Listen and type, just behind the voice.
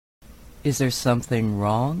Is there something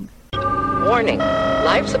wrong? Warning.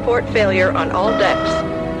 Life support failure on all decks.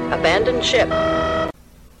 Abandon ship.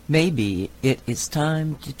 Maybe it is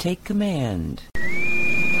time to take command.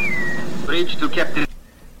 Bridge to Captain.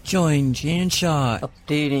 Join Jan Shaw,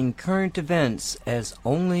 updating current events as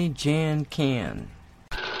only Jan can.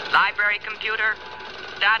 Library computer.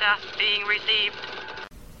 Data being received.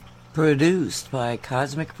 Produced by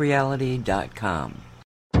CosmicReality.com.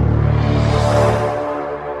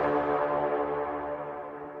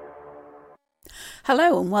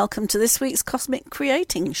 Hello and welcome to this week's Cosmic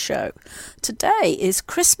Creating Show. Today is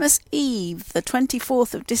Christmas Eve, the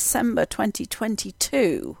 24th of December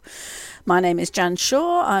 2022. My name is Jan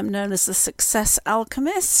Shaw. I'm known as the Success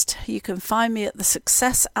Alchemist. You can find me at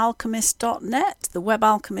thesuccessalchemist.net,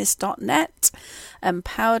 thewebalchemist.net,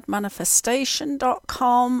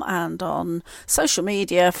 empoweredmanifestation.com, and on social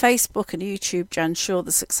media, Facebook and YouTube, Jan Shaw,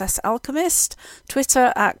 the Success Alchemist,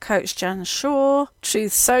 Twitter at Coach Jan Shaw,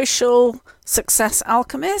 Truth Social, Success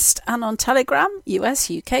Alchemist, and on Telegram,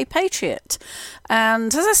 US UK Patriot.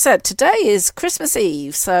 And as I said, today is Christmas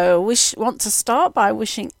Eve, so I want to start by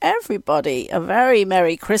wishing everybody a very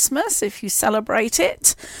Merry Christmas if you celebrate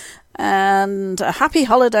it, and happy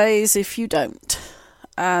holidays if you don't.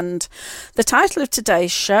 And the title of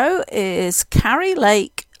today's show is Kari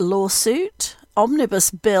Lake Lawsuit,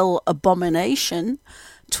 Omnibus Bill Abomination,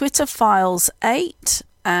 Twitter Files-J6,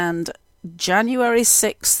 and January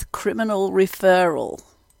 6th Criminal Referral.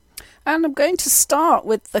 And I'm going to start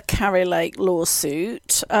with the Kari Lake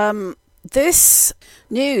lawsuit. This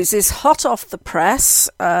news is hot off the press.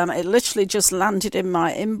 It literally just landed in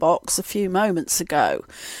my inbox a few moments ago.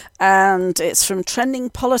 And it's from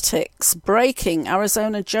Trending Politics. Breaking: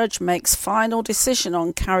 Arizona judge makes final decision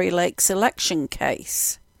on Kari Lake's election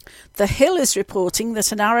case. The Hill is reporting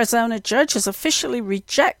that an Arizona judge has officially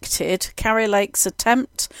rejected Kari Lake's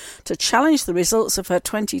attempt to challenge the results of her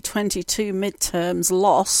 2022 midterms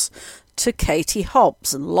loss to Katie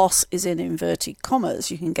Hobbs, and loss is in inverted commas.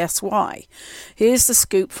 You can guess why. Here's the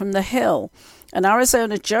scoop from The Hill. An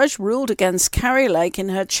Arizona judge ruled against Kari Lake in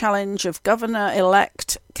her challenge of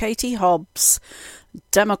Governor-elect Katie Hobbs'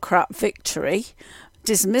 Democrat victory,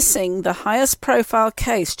 dismissing the highest-profile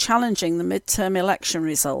case challenging the midterm election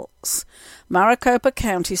results. Maricopa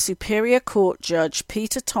County Superior Court Judge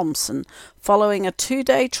Peter Thompson, following a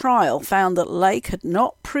 2-day trial, found that Lake had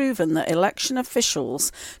not proven that election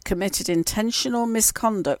officials committed intentional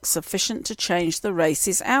misconduct sufficient to change the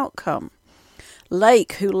race's outcome.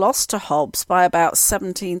 Lake, who lost to Hobbs by about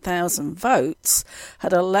 17,000 votes,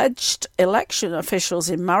 had alleged election officials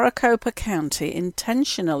in Maricopa County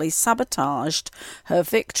intentionally sabotaged her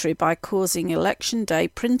victory by causing Election Day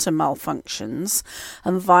printer malfunctions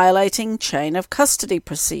and violating chain of custody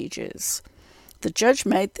procedures. The judge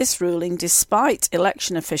made this ruling despite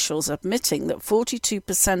election officials admitting that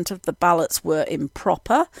 42% of the ballots were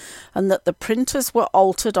improper and that the printers were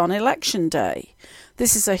altered on Election Day.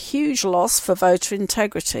 This is a huge loss for voter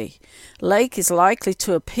integrity. Lake is likely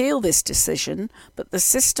to appeal this decision, but the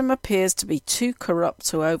system appears to be too corrupt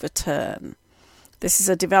to overturn. This is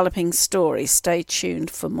a developing story. Stay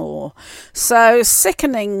tuned for more. So,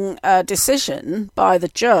 sickening decision by the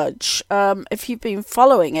judge. If you've been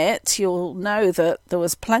following it, you'll know that there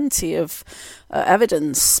was plenty of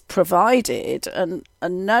evidence provided and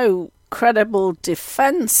no credible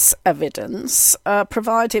defense evidence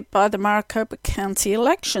provided by the Maricopa County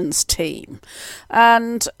elections team.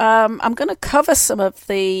 And I'm going to cover some of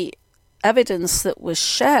the evidence that was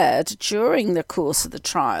shared during the course of the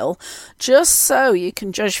trial, just so you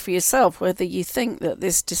can judge for yourself whether you think that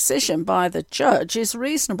this decision by the judge is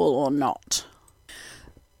reasonable or not.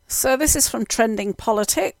 So this is from Trending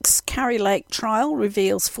Politics. Kari Lake trial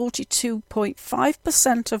reveals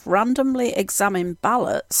 42.5% of randomly examined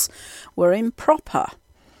ballots were improper.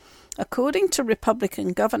 According to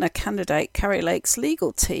Republican governor candidate Kari Lake's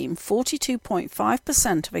legal team,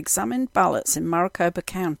 42.5% of examined ballots in Maricopa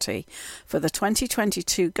County for the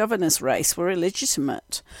 2022 governor's race were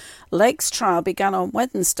illegitimate. Lake's trial began on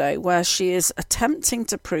Wednesday, where she is attempting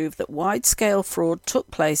to prove that wide-scale fraud took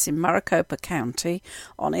place in Maricopa County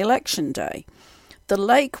on Election Day. The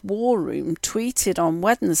Lake War Room tweeted on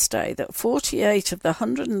Wednesday that 48 of the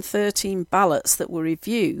 113 ballots that were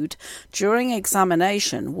reviewed during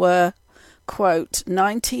examination were, quote,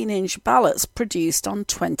 19-inch ballots produced on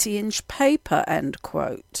 20-inch paper, end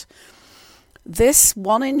quote. This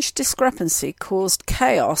 1-inch discrepancy caused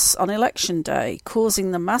chaos on Election Day,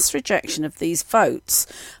 causing the mass rejection of these votes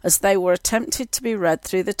as they were attempted to be read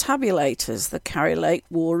through the tabulators, the Kari Lake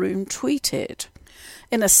War Room tweeted.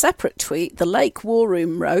 In a separate tweet, the Lake War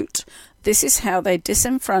Room wrote, This is how they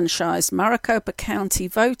disenfranchised Maricopa County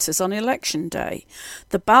voters on Election Day.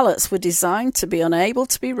 The ballots were designed to be unable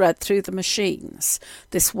to be read through the machines.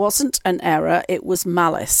 This wasn't an error, it was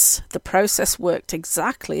malice. The process worked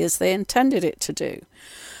exactly as they intended it to do.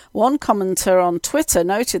 One commenter on Twitter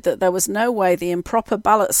noted that there was no way the improper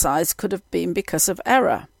ballot size could have been because of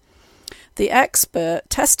error. The expert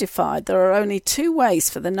testified there are only two ways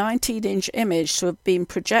for the 19-inch image to have been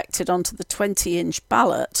projected onto the 20-inch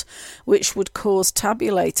ballot, which would cause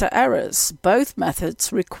tabulator errors. Both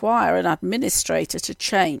methods require an administrator to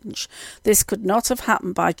change. This could not have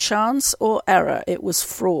happened by chance or error. It was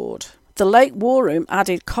fraud. The Lake War Room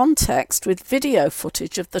added context with video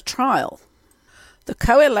footage of the trial. The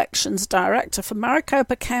co-elections director for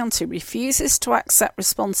Maricopa County refuses to accept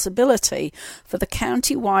responsibility for the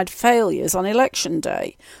county-wide failures on Election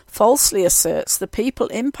Day, falsely asserts the people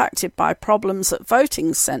impacted by problems at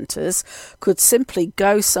voting centres could simply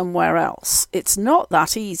go somewhere else. It's not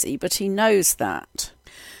that easy, but he knows that.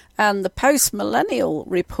 And the Post-Millennial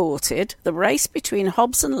reported the race between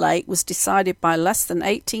Hobbs and Lake was decided by less than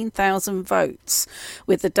 18,000 votes,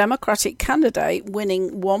 with the Democratic candidate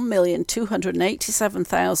winning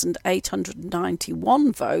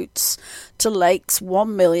 1,287,891 votes to Lake's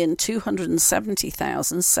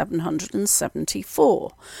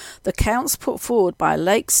 1,270,774. The counts put forward by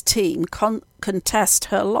Lake's team contest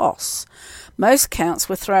her loss. Most counts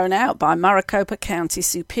were thrown out by Maricopa County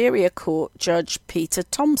Superior Court Judge Peter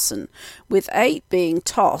Thompson, with 8 being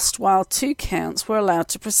tossed while 2 counts were allowed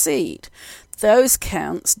to proceed. Those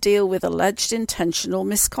counts deal with alleged intentional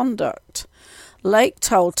misconduct. Lake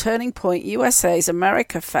told Turning Point USA's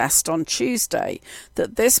America Fest on Tuesday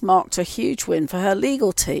that this marked a huge win for her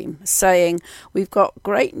legal team, saying, "We've got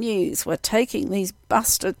great news, we're taking these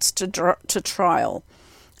bastards to trial,"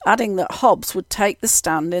 adding that Hobbs would take the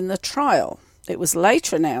stand in the trial. It was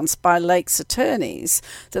later announced by Lake's attorneys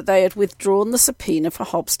that they had withdrawn the subpoena for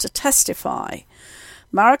Hobbs to testify.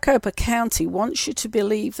 Maricopa County wants you to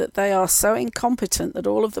believe that they are so incompetent that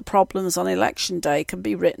all of the problems on Election Day can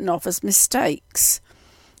be written off as mistakes.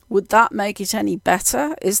 Would that make it any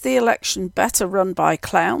better? Is the election better run by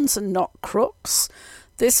clowns and not crooks?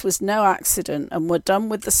 This was no accident, and we're done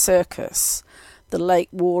with the circus, the Lake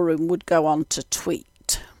War Room would go on to tweet.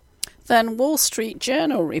 Then Wall Street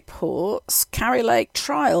Journal reports Kari Lake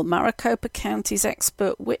trial. Maricopa County's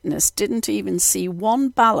expert witness didn't even see one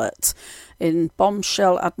ballot in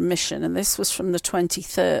bombshell admission, and this was from the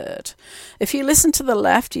 23rd. If you listen to the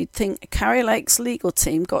left, you'd think Kari Lake's legal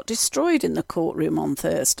team got destroyed in the courtroom on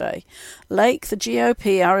Thursday. Lake, the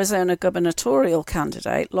GOP Arizona gubernatorial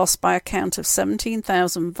candidate, lost by a count of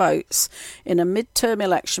 17,000 votes in a midterm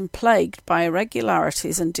election plagued by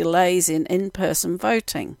irregularities and delays in in-person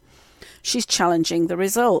voting. She's challenging the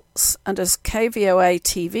results, and as KVOA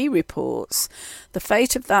TV reports, the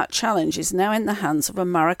fate of that challenge is now in the hands of a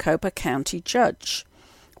Maricopa County judge.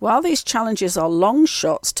 While these challenges are long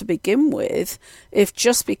shots to begin with, if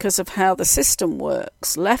just because of how the system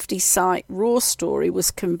works, lefty site Raw Story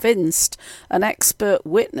was convinced an expert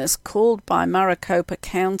witness called by Maricopa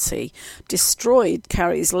County destroyed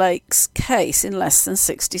Kari Lake's case in less than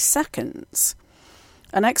 60 seconds.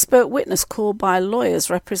 An expert witness called by lawyers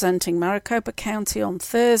representing Maricopa County on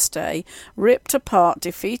Thursday ripped apart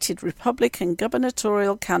defeated Republican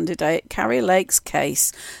gubernatorial candidate Kari Lake's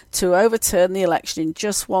case to overturn the election in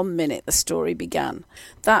just 1 minute, the story began.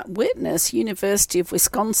 That witness, University of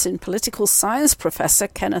Wisconsin political science professor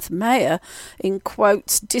Kenneth Mayer, in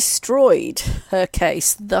quotes, destroyed her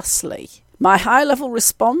case thusly. My high-level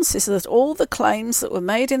response is that all the claims that were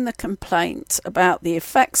made in the complaint about the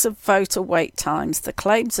effects of voter wait times, the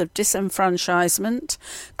claims of disenfranchisement,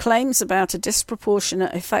 claims about a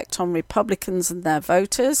disproportionate effect on Republicans and their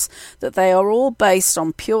voters, that they are all based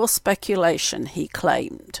on pure speculation, he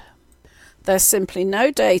claimed. There's simply no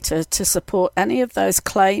data to support any of those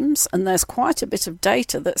claims, and there's quite a bit of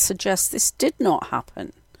data that suggests this did not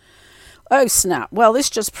happen. Oh snap, well this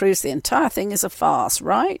just proves the entire thing is a farce,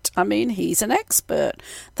 right? I mean, he's an expert.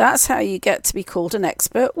 That's how you get to be called an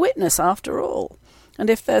expert witness after all. And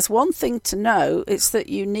if there's one thing to know, it's that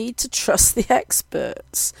you need to trust the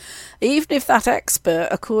experts. Even if that expert,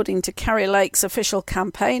 according to Kari Lake's official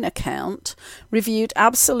campaign account, reviewed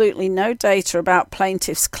absolutely no data about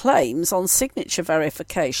plaintiff's claims on signature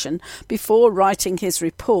verification before writing his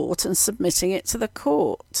report and submitting it to the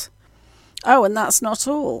court. Oh, and that's not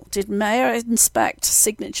all. Did Mayer inspect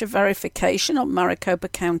signature verification on Maricopa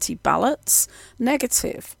County ballots?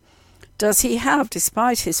 Negative. Does he have,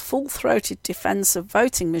 despite his full-throated defense of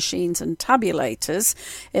voting machines and tabulators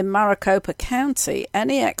in Maricopa County,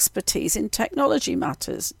 any expertise in technology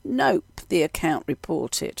matters? Nope. the account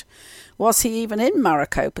reported. Was he even in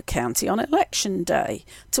Maricopa County on election day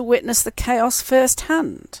to witness the chaos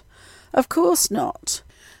firsthand? Of course not.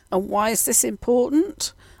 And why is this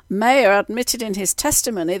important? Mayer admitted in his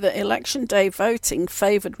testimony that election day voting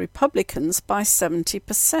favoured Republicans by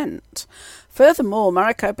 70%. Furthermore,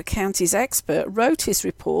 Maricopa County's expert wrote his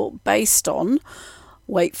report based on,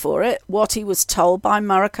 wait for it, what he was told by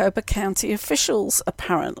Maricopa County officials,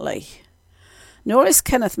 apparently. Nor is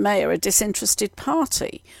Kenneth Mayer a disinterested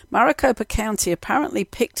party. Maricopa County apparently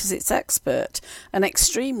picked as its expert an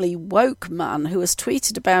extremely woke man who has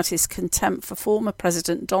tweeted about his contempt for former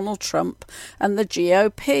President Donald Trump and the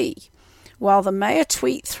GOP. While the Mayer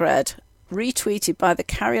tweet thread, retweeted by the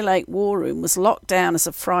Kari Lake War Room, was locked down as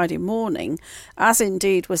of Friday morning, as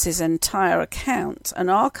indeed was his entire account, an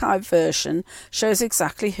archived version shows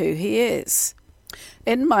exactly who he is.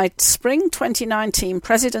 In my spring 2019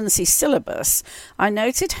 presidency syllabus, I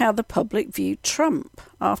noted how the public viewed Trump.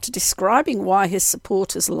 After describing why his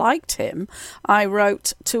supporters liked him, I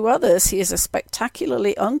wrote, "To others, he is a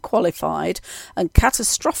spectacularly unqualified and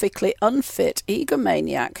catastrophically unfit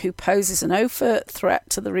egomaniac who poses an overt threat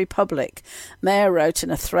to the Republic," Mayer wrote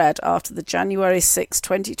in a thread after the January 6,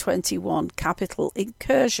 2021 Capitol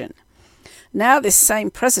incursion. Now this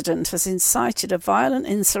same president has incited a violent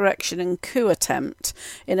insurrection and coup attempt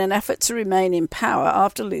in an effort to remain in power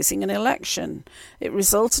after losing an election. It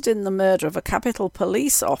resulted in the murder of a Capitol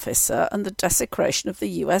police officer and the desecration of the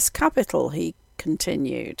US Capitol, he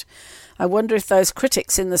continued. I wonder if those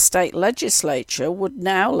critics in the state legislature would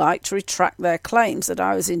now like to retract their claims that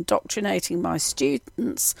I was indoctrinating my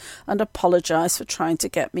students and apologise for trying to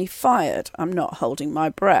get me fired. I'm not holding my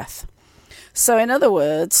breath. So, in other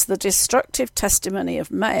words, the destructive testimony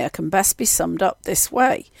of Mayer can best be summed up this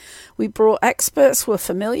way. We brought experts who are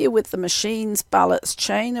familiar with the machines, ballots,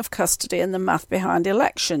 chain of custody and the math behind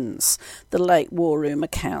elections, the Lake War Room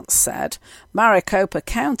account said. Maricopa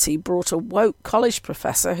County brought a woke college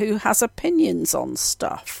professor who has opinions on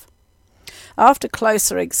stuff. After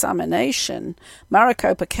closer examination,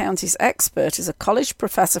 Maricopa County's expert is a college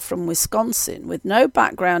professor from Wisconsin with no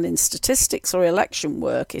background in statistics or election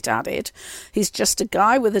work, it added. He's just a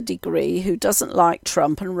guy with a degree who doesn't like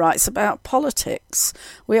Trump and writes about politics.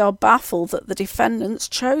 We are baffled that the defendants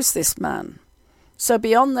chose this man. So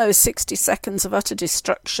beyond those 60 seconds of utter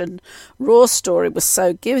destruction Raw's story was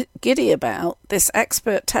so giddy about, this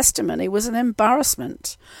expert testimony was an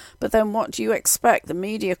embarrassment. But then what do you expect? The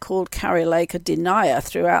media called Kari Lake a denier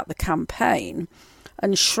throughout the campaign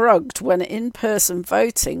and shrugged when in-person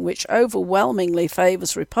voting, which overwhelmingly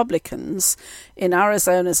favours Republicans, in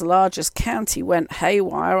Arizona's largest county went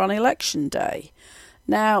haywire on election day.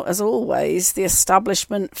 Now, as always, the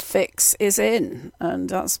establishment fix is in, and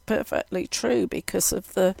that's perfectly true because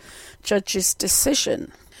of the judge's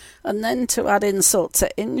decision. And then to add insult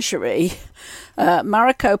to injury,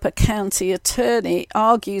 Maricopa County attorney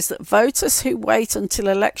argues that voters who wait until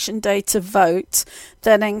election day to vote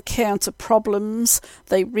then encounter problems.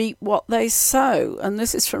 They reap what they sow. And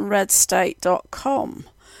this is from redstate.com.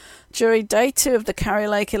 During day 2 of the Kari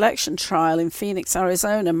Lake election trial in Phoenix,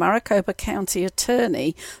 Arizona, Maricopa County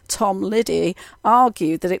attorney Tom Liddy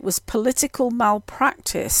argued that it was political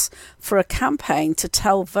malpractice for a campaign to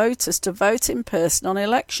tell voters to vote in person on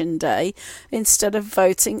election day instead of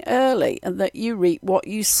voting early, and that you reap what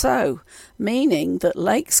you sow, meaning that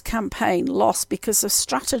Lake's campaign lost because of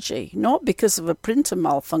strategy, not because of a printer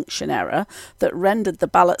malfunction error that rendered the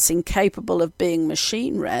ballots incapable of being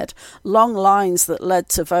machine-read, long lines that led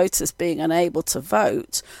to voters being unable to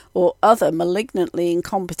vote, or other malignantly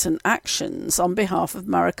incompetent actions on behalf of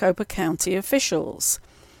Maricopa County officials.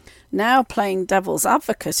 Now, playing devil's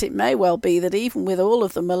advocate, it may well be that even with all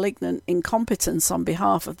of the malignant incompetence on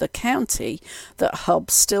behalf of the county, that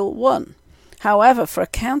Hubbs still won. However, for a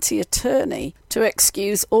county attorney to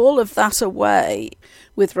excuse all of that away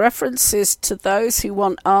with references to those who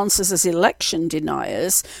want answers as election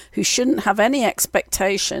deniers, who shouldn't have any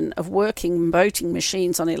expectation of working voting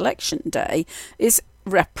machines on election day, is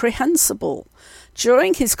reprehensible.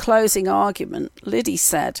 During his closing argument, Liddy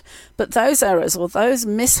said, "But those errors, or those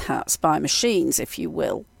mishaps by machines, if you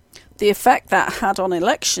will, the effect that had on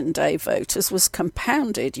election day voters was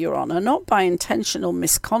compounded, Your Honour, not by intentional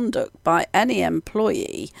misconduct by any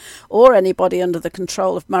employee or anybody under the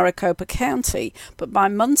control of Maricopa County, but by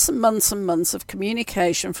months and months and months of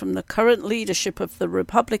communication from the current leadership of the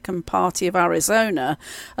Republican Party of Arizona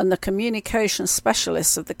and the communication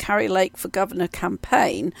specialists of the Kari Lake for Governor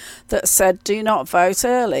campaign that said, do not vote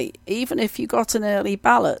early. Even if you got an early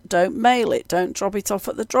ballot, don't mail it, don't drop it off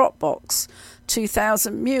at the drop box.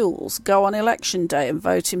 2,000 mules go on election day and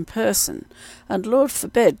vote in person. And Lord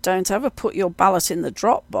forbid, don't ever put your ballot in the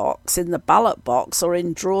drop box, in the ballot box, or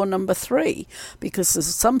in drawer number 3, because there's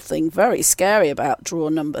something very scary about drawer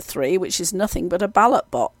number 3, which is nothing but a ballot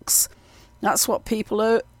box. That's what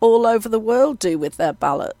people all over the world do with their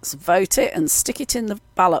ballots. Vote it and stick it in the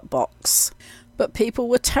ballot box. But people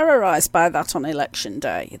were terrorised by that on election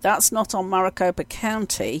day. That's not on Maricopa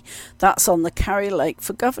County. That's on the Kari Lake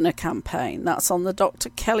for Governor campaign. That's on the Dr.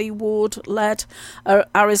 Kelly Ward-led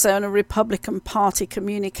Arizona Republican Party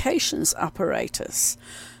communications apparatus.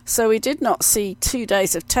 So we did not see 2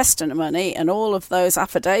 days of testimony and all of those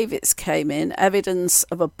affidavits came in, evidence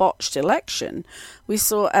of a botched election. We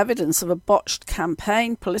saw evidence of a botched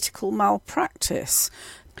campaign, political malpractice.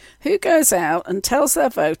 Who goes out and tells their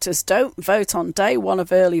voters don't vote on day 1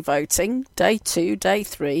 of early voting, day 2, day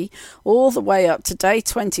 3, all the way up to day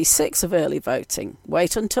 26 of early voting?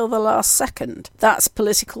 Wait until the last second. That's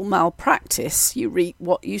political malpractice. You reap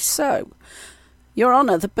what you sow. Your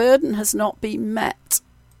Honour, the burden has not been met.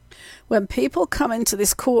 When people come into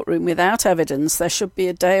this courtroom without evidence, there should be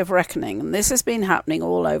a day of reckoning, and this has been happening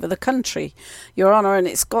all over the country, Your Honour, and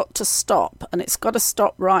it's got to stop, and it's got to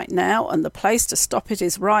stop right now, and the place to stop it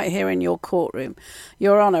is right here in your courtroom.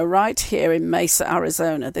 Your Honour, right here in Mesa,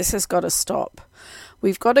 Arizona. This has got to stop.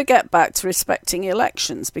 We've got to get back to respecting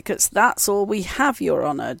elections because that's all we have, Your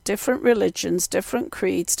Honour. Different religions, different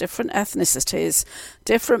creeds, different ethnicities,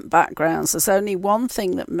 different backgrounds. There's only one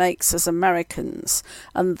thing that makes us Americans,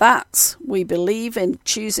 and that's we believe in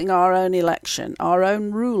choosing our own election, our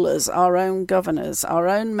own rulers, our own governors, our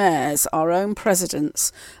own mayors, our own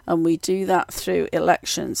presidents, and we do that through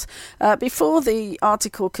elections. Before the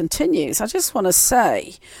article continues, I just want to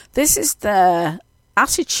say this is their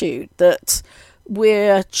attitude that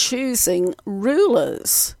we're choosing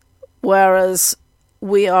rulers, whereas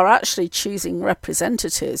we are actually choosing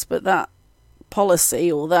representatives, but that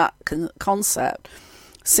policy or that concept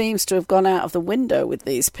seems to have gone out of the window with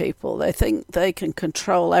these people. They think they can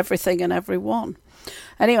control everything and everyone.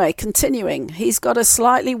 Anyway, continuing, he's got a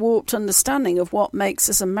slightly warped understanding of what makes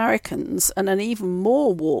us Americans and an even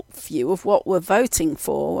more warped view of what we're voting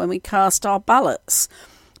for when we cast our ballots.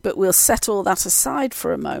 But we'll set all that aside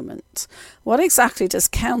for a moment. What exactly does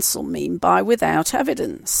counsel mean by without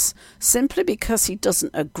evidence? Simply because he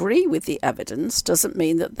doesn't agree with the evidence doesn't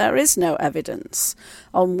mean that there is no evidence.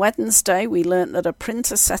 On Wednesday, we learnt that a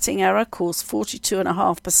printer setting error caused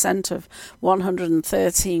 42.5% of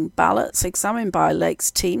 113 ballots examined by Lake's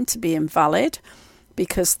team to be invalid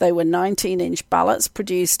because they were 19-inch ballots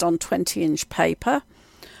produced on 20-inch paper.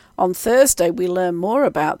 On Thursday, we learned more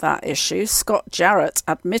about that issue. Scott Jarrett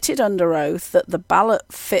admitted under oath that the ballot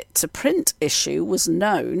fit to print issue was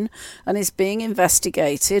known and is being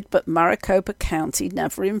investigated, but Maricopa County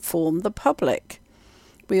never informed the public.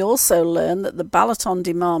 We also learned that the ballot on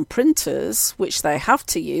demand printers, which they have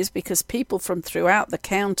to use because people from throughout the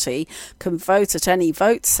county can vote at any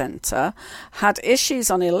vote centre, had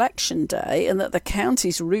issues on election day and that the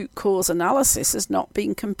county's root cause analysis has not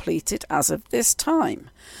been completed as of this time.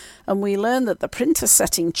 And we learned that the printer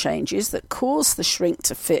setting changes that caused the shrink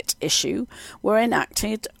to fit issue were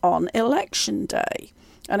enacted on election day.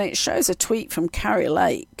 And it shows a tweet from Kari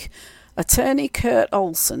Lake. Attorney Kurt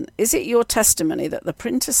Olson, is it your testimony that the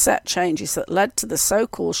printer set changes that led to the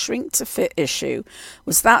so-called shrink to fit issue,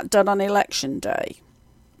 was that done on election day?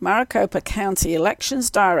 Maricopa County Elections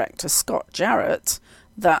Director Scott Jarrett,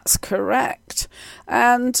 that's correct.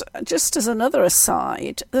 And just as another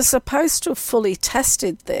aside, they're supposed to have fully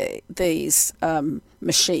tested these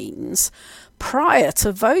machines prior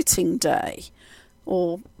to voting day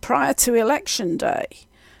or prior to election day.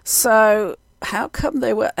 So how come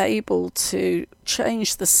they were able to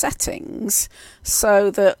change the settings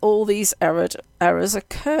so that all these errors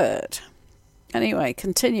occurred? Anyway,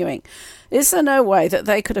 continuing. Is there no way that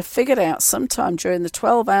they could have figured out sometime during the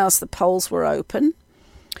 12 hours the polls were open?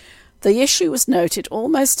 The issue was noted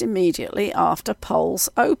almost immediately after polls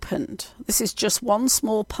opened. This is just one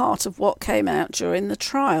small part of what came out during the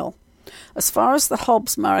trial. As far as the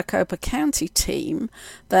Hobbs Maricopa County team,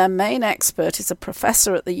 their main expert is a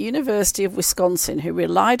professor at the University of Wisconsin who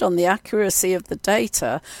relied on the accuracy of the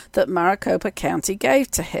data that Maricopa County gave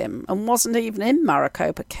to him and wasn't even in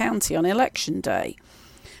Maricopa County on election day.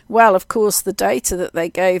 Well, of course, the data that they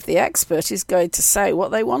gave the expert is going to say what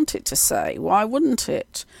they want it to say. Why wouldn't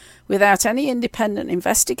it? Without any independent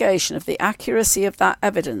investigation of the accuracy of that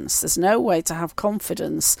evidence, there's no way to have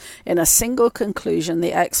confidence in a single conclusion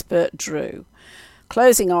the expert drew.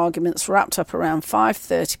 Closing arguments wrapped up around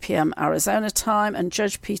 5:30 p.m. Arizona time, and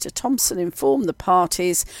Judge Peter Thompson informed the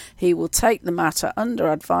parties he will take the matter under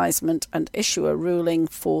advisement and issue a ruling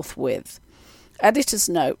forthwith. Editor's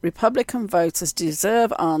note: Republican voters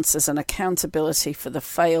deserve answers and accountability for the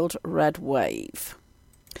failed red wave.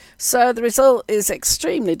 So the result is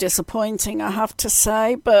extremely disappointing, I have to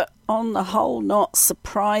say, but on the whole not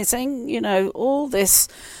surprising. You know, all this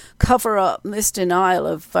cover-up and this denial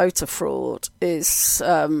of voter fraud is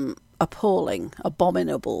appalling,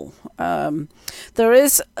 abominable. There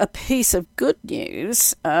is a piece of good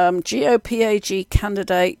news. GOP AG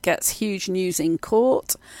candidate gets huge news in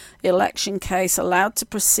court. Election case allowed to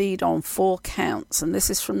proceed on 4 counts. And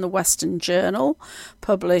this is from the Western Journal,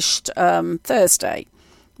 published Thursday.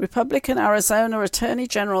 Republican Arizona Attorney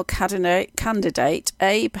General candidate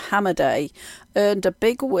Abe Hamadeh earned a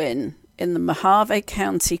big win in the Mojave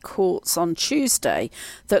County courts on Tuesday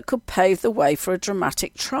that could pave the way for a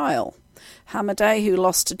dramatic trial. Hamadeh, who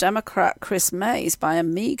lost to Democrat Chris Mays by a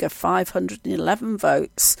meagre 511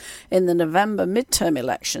 votes in the November midterm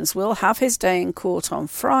elections, will have his day in court on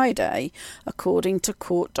Friday, according to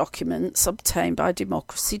court documents obtained by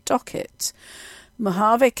Democracy Docket.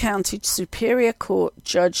 Mojave County Superior Court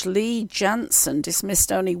Judge Lee Jansen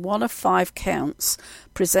dismissed only 1 of 5 counts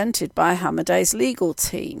presented by Hamadeh's legal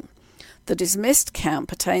team. The dismissed count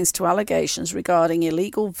pertains to allegations regarding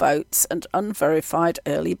illegal votes and unverified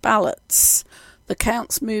early ballots. The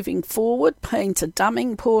counts moving forward paint a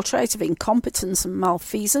damning portrait of incompetence and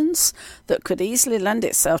malfeasance that could easily lend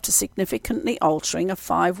itself to significantly altering a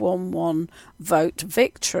 5-1-1 vote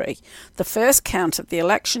victory. The first count of the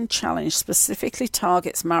election challenge specifically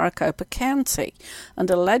targets Maricopa County and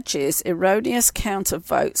alleges erroneous count of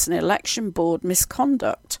votes and election board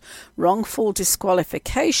misconduct, wrongful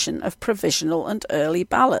disqualification of provisional and early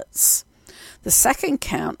ballots. The second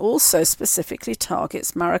count also specifically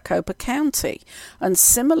targets Maricopa County and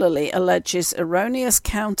similarly alleges erroneous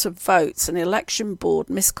count of votes and election board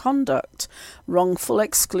misconduct, wrongful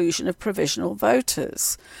exclusion of provisional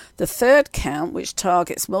voters. The third count, which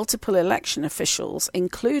targets multiple election officials,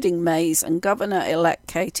 including Mays and Governor-elect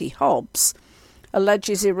Katie Hobbs,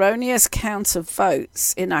 alleges erroneous count of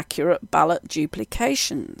votes, inaccurate ballot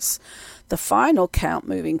duplications. The final count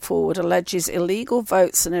moving forward alleges illegal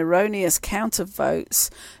votes and erroneous count of votes,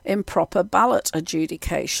 improper ballot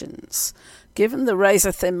adjudications. Given the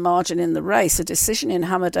razor-thin margin in the race, a decision in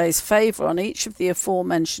Hamadeh's favour on each of the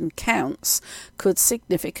aforementioned counts could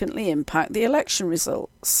significantly impact the election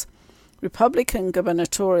results. Republican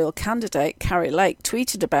gubernatorial candidate Kari Lake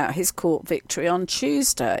tweeted about his court victory on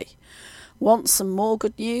Tuesday. Want some more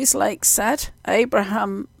good news, Lake said.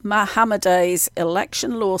 Abraham Hamadeh's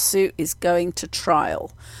election lawsuit is going to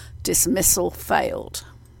trial. Dismissal failed.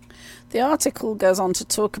 The article goes on to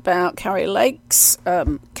talk about Kari Lake's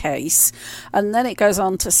case, and then it goes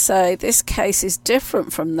on to say this case is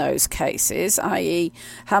different from those cases, i.e.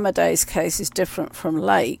 Hamadeh's case is different from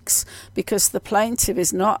Lake's, because the plaintiff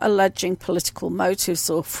is not alleging political motives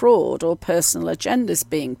or fraud or personal agendas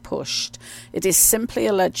being pushed. It is simply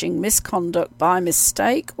alleging misconduct by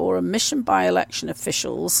mistake or omission by election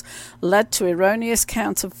officials led to erroneous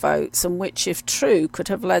count of votes and which, if true, could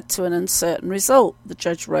have led to an uncertain result, the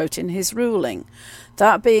judge wrote in his ruling.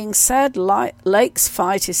 That being said, Lake's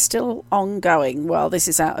fight is still ongoing. Well, this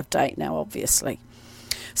is out of date now, obviously.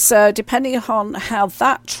 So depending on how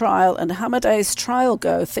that trial and Hamadeh's trial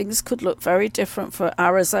go, things could look very different for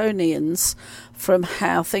Arizonians from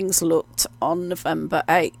how things looked on November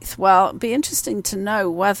 8th. Well, it'd be interesting to know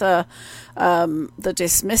whether the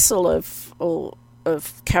dismissal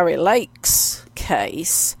of Kari Lake's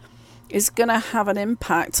case is going to have an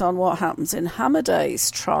impact on what happens in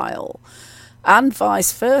Hamadeh's trial, and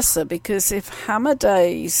vice versa, because if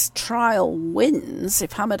Hamadeh's trial wins,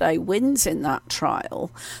 if Hamadeh wins in that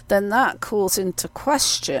trial, then that calls into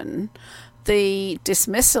question the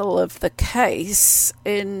dismissal of the case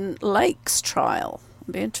in Lake's trial.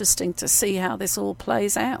 It'll be interesting to see how this all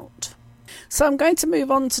plays out. So I'm going to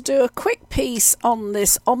move on to do a quick piece on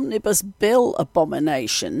this omnibus bill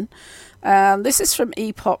abomination. This is from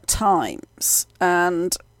Epoch Times,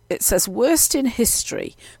 and it says, worst in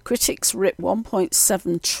history, critics rip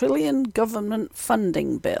 1.7 trillion government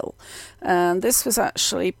funding bill. And this was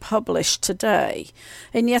actually published today.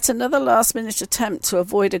 In yet another last-minute attempt to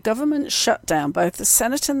avoid a government shutdown, both the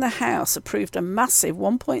Senate and the House approved a massive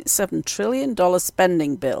 $1.7 trillion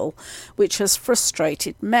spending bill, which has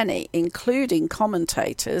frustrated many, including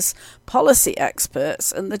commentators, policy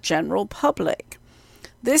experts, and the general public.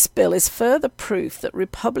 This bill is further proof that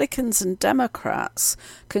Republicans and Democrats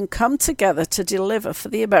can come together to deliver for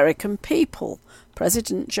the American people,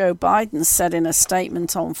 President Joe Biden said in a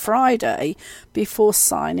statement on Friday before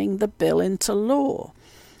signing the bill into law.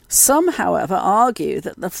 Some, however, argue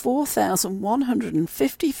that the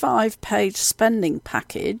 4,155-page spending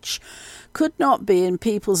package could not be in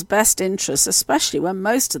people's best interests, especially when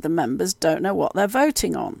most of the members don't know what they're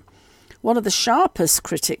voting on. One of the sharpest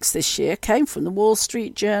critics this year came from the Wall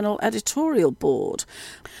Street Journal editorial board,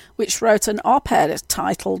 which wrote an op-ed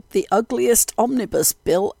titled "The Ugliest Omnibus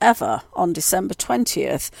Bill Ever" on December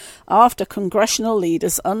 20th, after congressional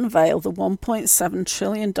leaders unveiled the $1.7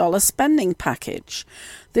 trillion spending package.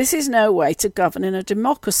 "This is no way to govern in a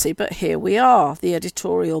democracy, but here we are," the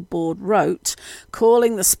editorial board wrote,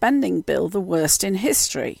 calling the spending bill the worst in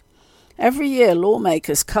history. Every year,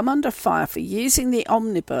 lawmakers come under fire for using the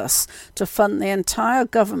omnibus to fund the entire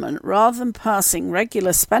government rather than passing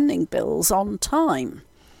regular spending bills on time.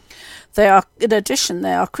 In addition,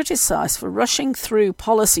 they are criticised for rushing through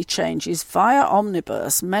policy changes via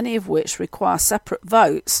omnibus, many of which require separate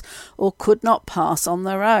votes or could not pass on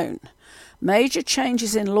their own. Major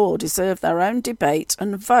changes in law deserve their own debate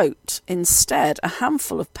and vote. Instead, a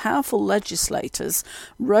handful of powerful legislators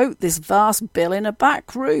wrote this vast bill in a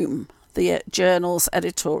back room, the Journal's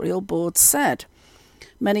editorial board said.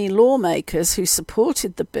 Many lawmakers who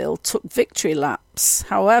supported the bill took victory laps,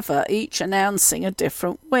 however, each announcing a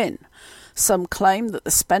different win. Some claimed that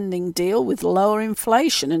the spending deal would lower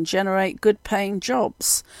inflation and generate good-paying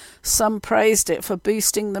jobs. Some praised it for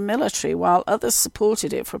boosting the military, while others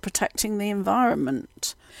supported it for protecting the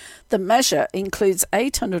environment. The measure includes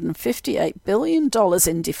 $858 billion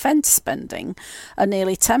in defense spending, a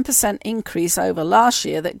nearly 10% increase over last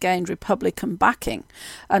year that gained Republican backing,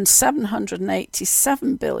 and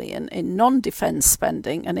 $787 billion in non-defense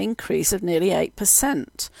spending, an increase of nearly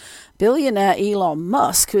 8%. Billionaire Elon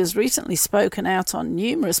Musk, who has recently spoken out on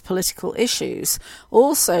numerous political issues,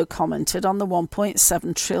 also commented on the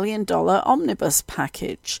 $1.7 trillion omnibus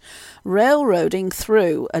package. "Railroading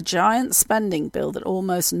through a giant spending bill that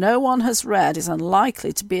almost no one has read is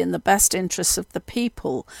unlikely to be in the best interests of the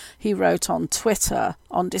people," he wrote on Twitter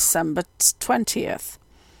on December 20th.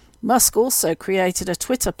 Musk also created a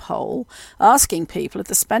Twitter poll asking people if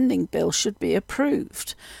the spending bill should be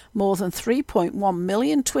approved. More than 3.1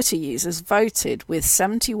 million Twitter users voted, with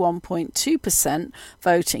 71.2%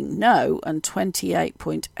 voting no and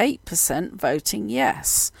 28.8% voting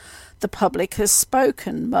yes. "The public has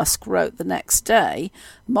spoken," Musk wrote the next day,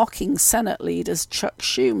 mocking Senate leaders Chuck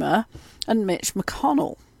Schumer and Mitch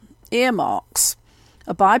McConnell. Earmarks.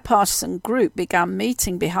 A bipartisan group began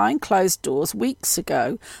meeting behind closed doors weeks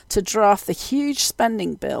ago to draft the huge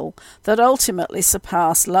spending bill that ultimately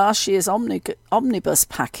surpassed last year's omnibus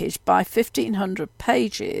package by 1,500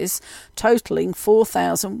 pages, totaling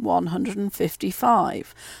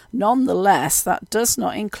 4,155. Nonetheless, that does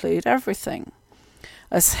not include everything.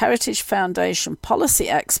 As Heritage Foundation policy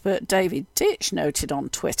expert David Ditch noted on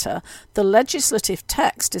Twitter, the legislative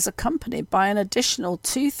text is accompanied by an additional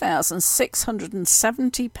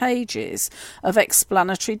 2,670 pages of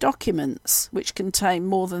explanatory documents, which contain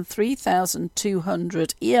more than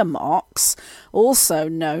 3,200 earmarks, also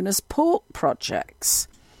known as pork projects.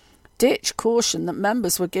 Ditch cautioned that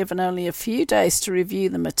members were given only a few days to review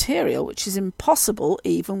the material, which is impossible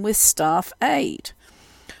even with staff aid.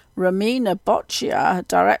 Romina Boccia,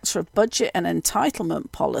 Director of Budget and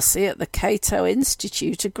Entitlement Policy at the Cato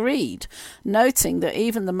Institute, agreed, noting that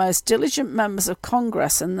even the most diligent members of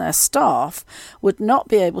Congress and their staff would not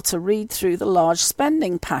be able to read through the large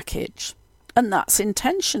spending package. And that's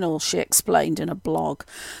intentional, she explained in a blog.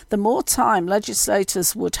 The more time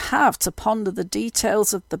legislators would have to ponder the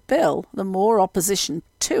details of the bill, the more opposition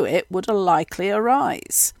to it would likely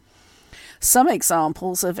arise. Some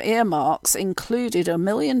examples of earmarks included $1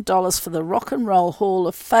 million for the Rock and Roll Hall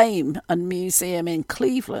of Fame and Museum in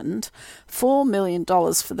Cleveland, $4 million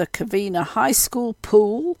for the Covina High School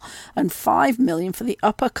pool, and $5 million for the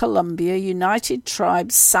Upper Columbia United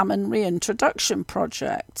Tribes Salmon Reintroduction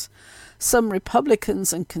Project. Some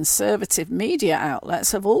Republicans and conservative media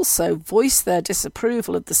outlets have also voiced their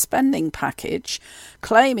disapproval of the spending package,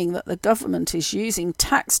 claiming that the government is using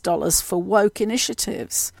tax dollars for woke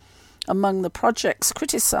initiatives. Among the projects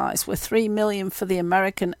criticised were $3 million for the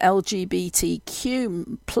American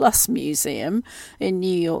LGBTQ plus Museum in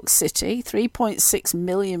New York City, $3.6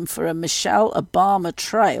 million for a Michelle Obama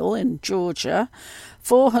Trail in Georgia,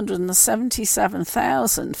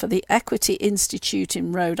 $477,000 for the Equity Institute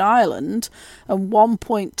in Rhode Island, and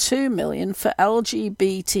 $1.2 million for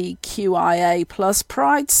LGBTQIA plus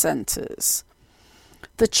Pride Centres.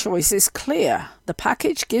 The choice is clear. The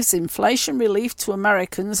package gives inflation relief to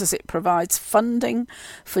Americans as it provides funding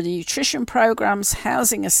for nutrition programs,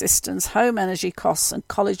 housing assistance, home energy costs, and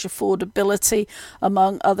college affordability,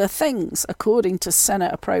 among other things, according to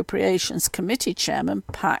Senate Appropriations Committee Chairman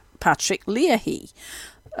Patrick Leahy,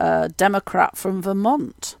 a Democrat from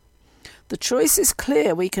Vermont. The choice is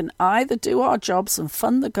clear. We can either do our jobs and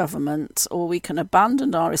fund the government, or we can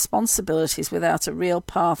abandon our responsibilities without a real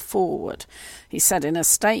path forward, he said in a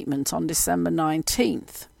statement on December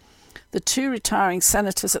 19th. The two retiring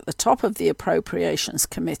senators at the top of the Appropriations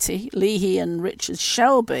Committee, Leahy and Richard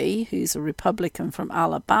Shelby, who's a Republican from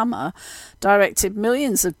Alabama, directed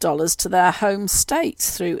millions of dollars to their home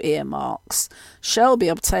states through earmarks. Shelby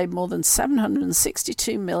obtained more than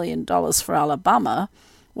 $762 million for Alabama,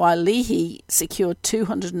 while Leahy secured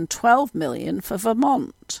 $212 million for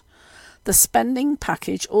Vermont. The spending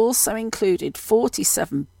package also included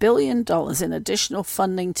 $47 billion in additional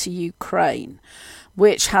funding to Ukraine,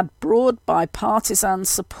 which had broad bipartisan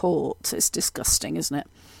support. It's disgusting, isn't it?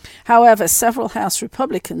 However, several House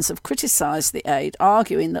Republicans have criticised the aid,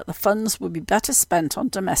 arguing that the funds would be better spent on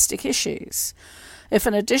domestic issues. If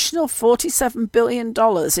an additional $47 billion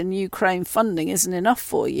in Ukraine funding isn't enough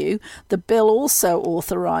for you, the bill also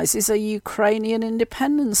authorises a Ukrainian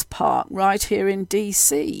Independence Park right here in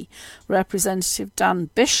D.C., Representative Dan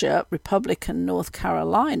Bishop, Republican, North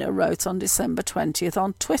Carolina, wrote on December 20th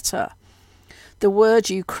on Twitter. The word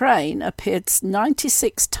Ukraine appeared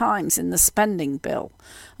 96 times in the spending bill.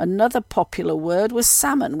 Another popular word was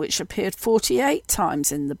salmon, which appeared 48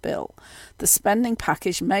 times in the bill. The spending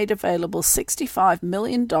package made available $65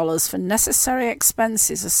 million for necessary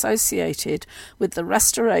expenses associated with the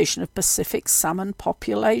restoration of Pacific salmon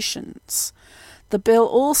populations. The bill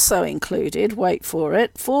also included, wait for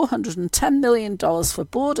it, $410 million for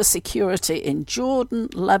border security in Jordan,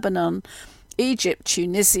 Lebanon, Egypt,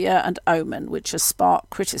 Tunisia and Oman, which has sparked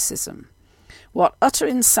criticism. What utter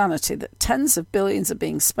insanity that tens of billions are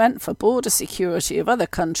being spent for border security of other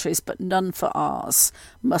countries but none for ours,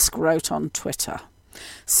 Musk wrote on Twitter.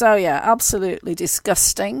 So yeah, absolutely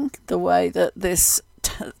disgusting the way that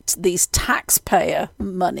these taxpayer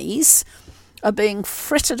monies are being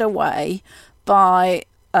frittered away by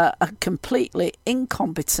a completely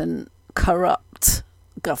incompetent, corrupt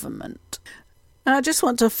government. And I just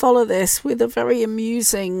want to follow this with a very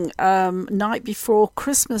amusing Night Before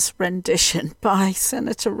Christmas rendition by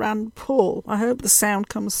Senator Rand Paul. I hope the sound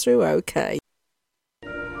comes through okay.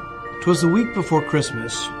 'Twas the week before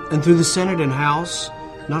Christmas, and through the Senate and House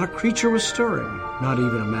not a creature was stirring, not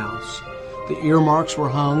even a mouse. The earmarks were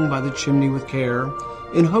hung by the chimney with care,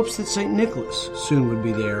 in hopes that St. Nicholas soon would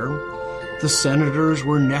be there. The senators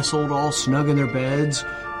were nestled all snug in their beds,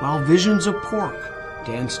 while visions of pork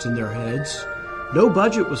danced in their heads. No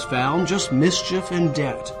budget was found, just mischief and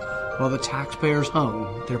debt, while the taxpayers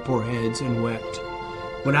hung their poor heads and wept.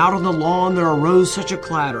 When out on the lawn there arose such a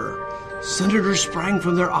clatter, senators sprang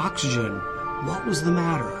from their oxygen. What was the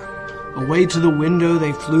matter? Away to the window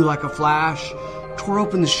they flew like a flash, tore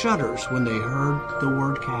open the shutters when they heard the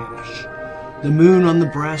word cash. The moon on the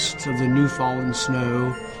breast of the new-fallen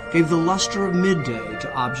snow gave the luster of midday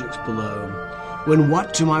to objects below, when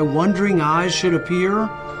what to my wondering eyes should appear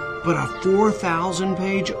but a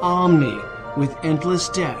 4,000-page Omni with endless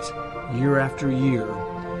debt year after year.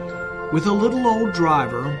 With a little old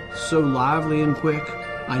driver, so lively and quick,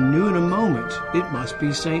 I knew in a moment it must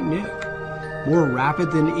be St. Nick. More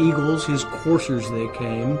rapid than eagles his coursers they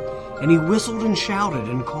came, and he whistled and shouted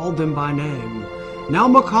and called them by name. Now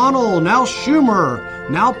McConnell, now Schumer,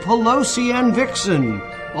 now Pelosi and Vixen,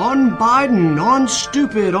 on Biden, on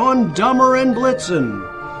Stupid, on Dumber and Blitzen,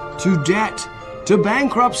 to debt, to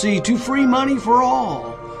bankruptcy, to free money for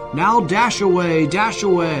all. Now dash away,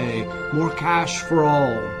 more cash for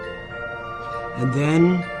all. And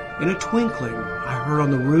then, in a twinkling, I heard on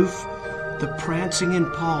the roof the prancing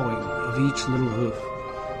and pawing of each little hoof.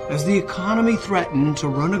 As the economy threatened to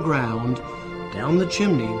run aground, down the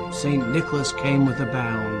chimney St. Nicholas came with a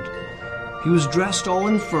bound. He was dressed all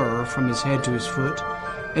in fur from his head to his foot,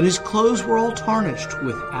 and his clothes were all tarnished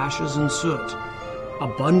with ashes and soot. A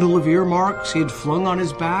bundle of earmarks he had flung on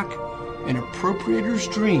his back, an appropriator's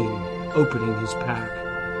dream opening his pack.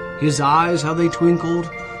 His eyes, how they twinkled,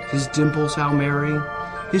 his dimples how merry,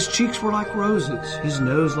 his cheeks were like roses, his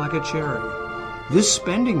nose like a cherry. This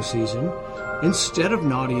spending season, instead of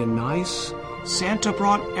naughty and nice, Santa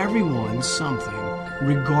brought everyone something,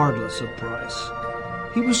 regardless of price.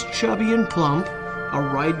 He was chubby and plump, a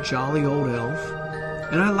right jolly old elf,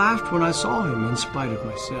 and I laughed when I saw him in spite of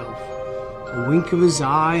myself. A wink of his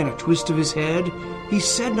eye and a twist of his head, he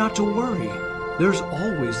said not to worry, there's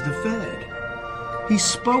always the Fed. He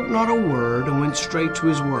spoke not a word and went straight to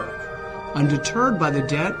his work. Undeterred by the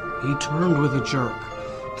debt, he turned with a jerk.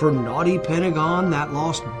 For naughty Pentagon that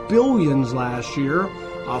lost billions last year,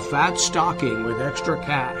 a fat stocking with extra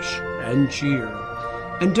cash and cheer.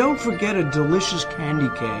 And don't forget a delicious candy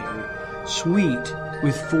cane, sweet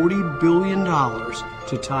with $40 billion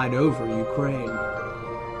to tide over Ukraine.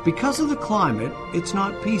 Because of the climate, it's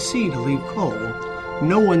not PC to leave coal.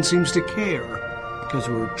 No one seems to care, because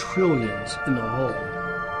we're trillions in the hole.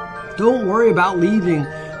 Don't worry about leaving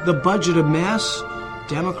the budget a mess.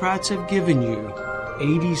 Democrats have given you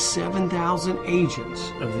 87,000 agents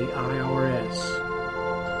of the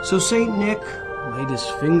IRS. So St. Nick laid his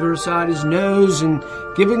finger aside his nose, and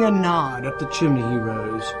giving a nod up the chimney he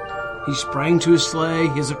rose. He sprang to his sleigh,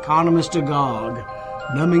 his economist agog,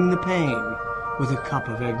 numbing the pain with a cup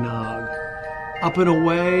of eggnog. Up and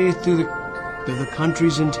away through the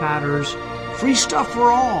countries in tatters, free stuff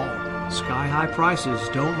for all, sky-high prices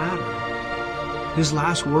don't matter. His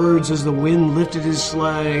last words as the wind lifted his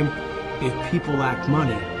sleigh, if people lack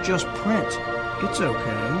money, just print, it's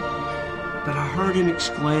okay. But I heard him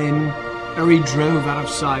exclaim, ere he drove out of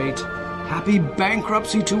sight, happy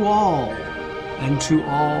bankruptcy to all, and to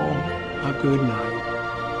all a good night.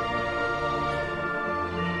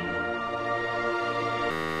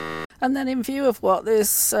 And then in view of what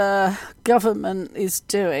this government is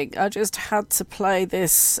doing, I just had to play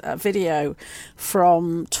this video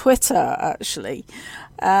from Twitter, actually.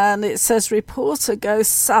 And it says, reporter goes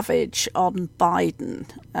savage on Biden.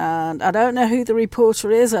 And I don't know who the reporter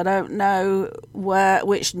is. I don't know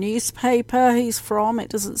which newspaper he's from. It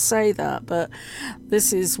doesn't say that, but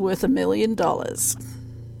this is worth $1 million.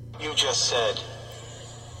 You just said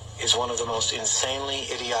is one of the most insanely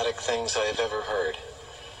idiotic things I have ever heard.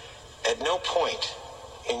 At no point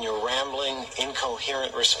in your rambling,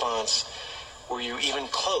 incoherent response were you even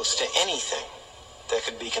close to anything that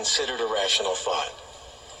could be considered a rational thought.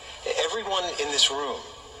 Everyone in this room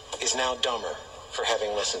is now dumber for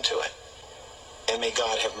having listened to it. And may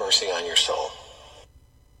God have mercy on your soul.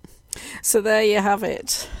 So there you have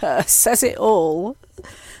it. Says it all.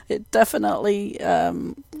 It definitely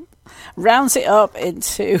rounds it up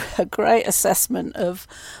into a great assessment of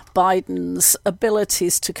Biden's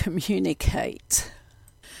abilities to communicate.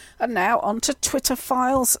 And now on to Twitter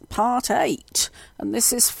Files Part 8. And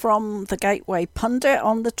this is from the Gateway Pundit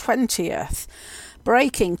on the 20th.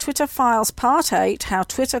 Breaking Twitter Files Part 8, how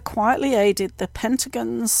Twitter quietly aided the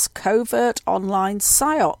Pentagon's covert online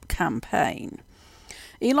PSYOP campaign.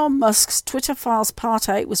 Elon Musk's Twitter Files Part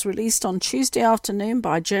 8 was released on Tuesday afternoon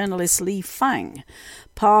by journalist Lee Fang.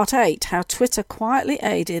 Part 8, how Twitter quietly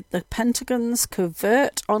aided the Pentagon's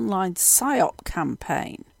covert online PSYOP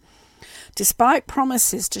campaign. Despite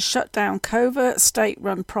promises to shut down covert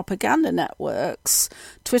state-run propaganda networks,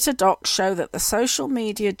 Twitter docs show that the social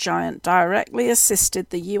media giant directly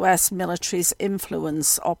assisted the US military's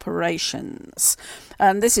influence operations.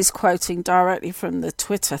 And this is quoting directly from the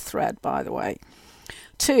Twitter thread, by the way.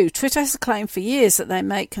 2. Twitter has claimed for years that they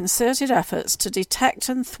make concerted efforts to detect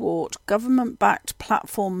and thwart government-backed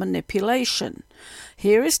platform manipulation.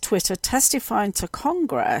 Here is Twitter testifying to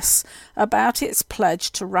Congress about its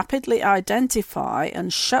pledge to rapidly identify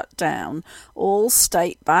and shut down all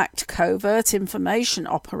state-backed covert information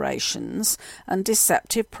operations and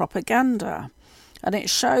deceptive propaganda. And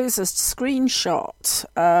it shows a screenshot.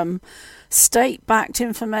 State-backed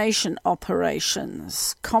information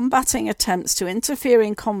operations. Combating attempts to interfere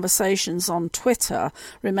in conversations on Twitter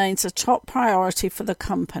remains a top priority for the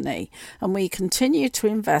company, and we continue to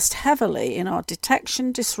invest heavily in our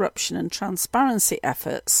detection, disruption and transparency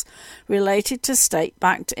efforts related to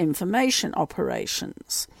state-backed information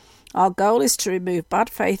operations. Our goal is to remove bad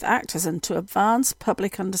faith actors and to advance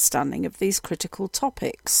public understanding of these critical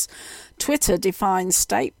topics. Twitter defines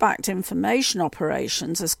state-backed information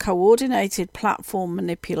operations as coordinated platform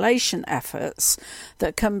manipulation efforts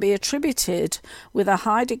that can be attributed with a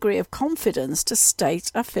high degree of confidence to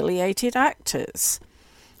state-affiliated actors.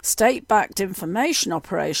 State-backed information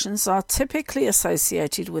operations are typically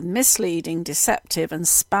associated with misleading, deceptive and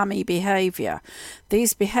spammy behaviour.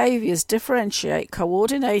 These behaviours differentiate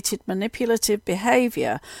coordinated manipulative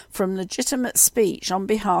behaviour from legitimate speech on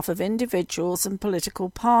behalf of individuals and political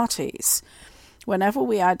parties. Whenever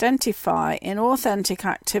we identify inauthentic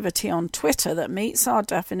activity on Twitter that meets our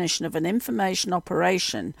definition of an information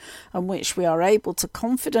operation and which we are able to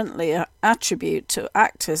confidently attribute to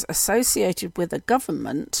actors associated with a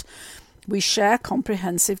government, We share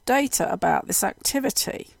comprehensive data about this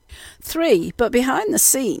activity. 3. But behind the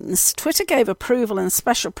scenes, Twitter gave approval and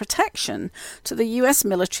special protection to the US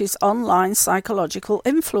military's online psychological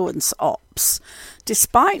influence ops.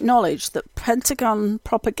 Despite knowledge that Pentagon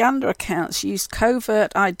propaganda accounts used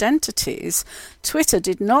covert identities, Twitter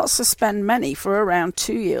did not suspend many for around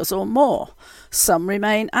 2 years or more. Some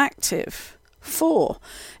remain active. 4.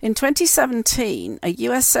 In 2017, a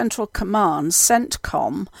US Central Command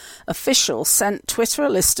CENTCOM official sent Twitter a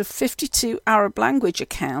list of 52 Arab language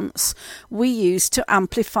accounts we use to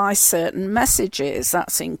amplify certain messages,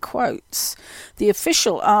 that's in quotes. The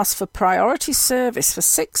official asked for priority service for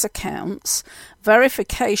 6 accounts,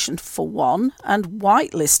 verification for 1, and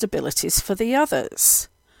whitelist abilities for the others.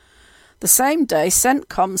 The same day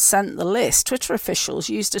CENTCOM sent the list, Twitter officials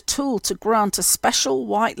used a tool to grant a special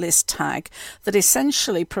whitelist tag that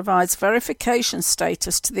essentially provides verification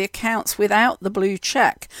status to the accounts without the blue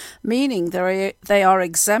check, meaning they are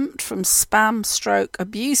exempt from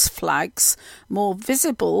spam/abuse flags, more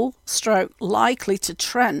visible/likely to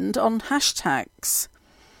trend on hashtags.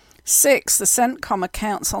 6. The CENTCOM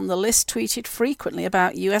accounts on the list tweeted frequently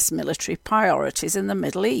about US military priorities in the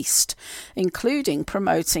Middle East, including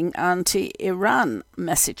promoting anti-Iran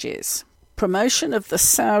messages, promotion of the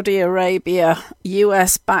Saudi Arabia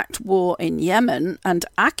US-backed war in Yemen, and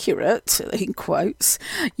accurate, in quotes,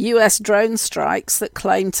 US drone strikes that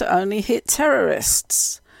claim to only hit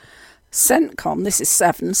terrorists. CENTCOM, this is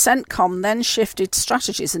 7, CENTCOM then shifted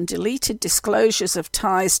strategies and deleted disclosures of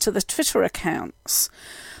ties to the Twitter accounts.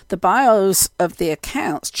 The bios of the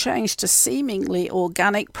accounts changed to seemingly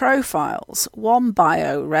organic profiles. One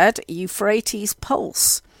bio read Euphrates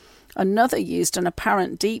Pulse. Another used an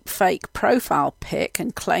apparent deep fake profile pic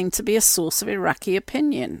and claimed to be a source of Iraqi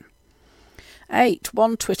opinion. 8.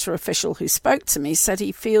 One Twitter official who spoke to me said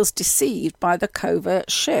he feels deceived by the covert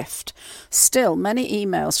shift. Still, many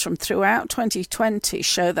emails from throughout 2020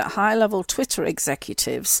 show that high-level Twitter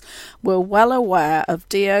executives were well aware of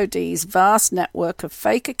DoD's vast network of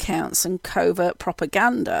fake accounts and covert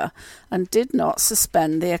propaganda and did not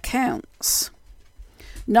suspend the accounts.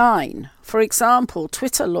 9. For example,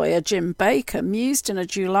 Twitter lawyer Jim Baker mused in a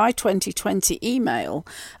July 2020 email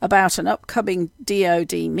about an upcoming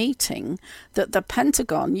DoD meeting that the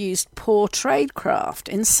Pentagon used poor tradecraft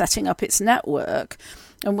in setting up its network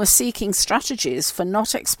and were seeking strategies for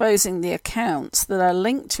not exposing the accounts that are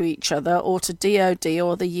linked to each other or to DoD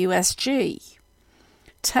or the USG.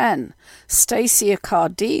 10. Stacia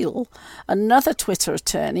Cardile, another Twitter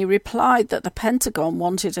attorney, replied that the Pentagon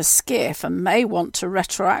wanted a skiff and may want to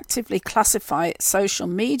retroactively classify its social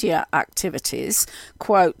media activities,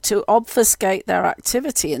 quote, to obfuscate their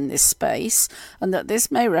activity in this space, and that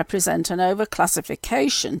this may represent an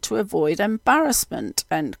overclassification to avoid embarrassment,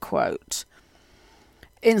 end quote.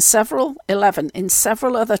 In several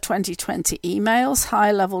other 2020 emails,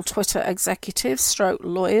 high-level Twitter executives /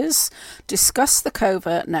 lawyers discussed the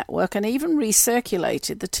covert network and even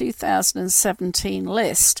recirculated the 2017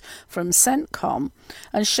 list from CENTCOM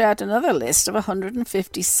and shared another list of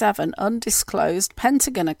 157 undisclosed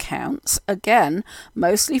Pentagon accounts, again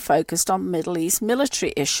mostly focused on Middle East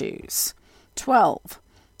military issues. 12.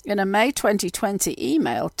 In a May 2020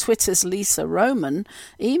 email, Twitter's Lisa Roman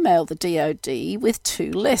emailed the DoD with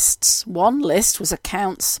 2 lists. One list was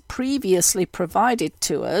accounts previously provided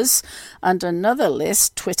to us, and another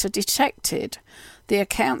list Twitter detected. The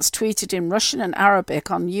accounts tweeted in Russian and Arabic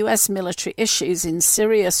on US military issues in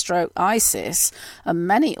Syria/ISIS, and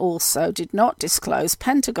many also did not disclose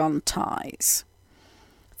Pentagon ties.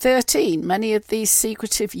 13. Many of these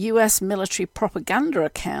secretive US military propaganda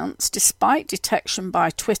accounts, despite detection by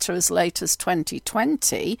Twitter as late as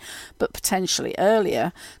 2020, but potentially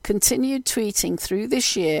earlier, continued tweeting through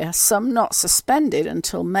this year, some not suspended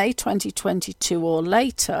until May 2022 or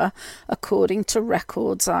later, according to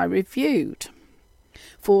records I reviewed.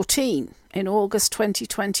 14. In August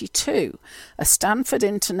 2022, a Stanford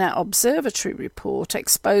Internet Observatory report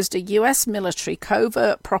exposed a US military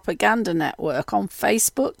covert propaganda network on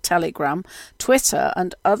Facebook, Telegram, Twitter,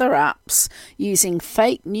 and other apps using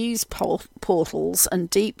fake news portals and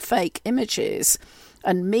deep fake images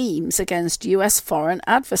and memes against US foreign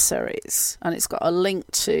adversaries. And it's got a link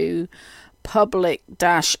to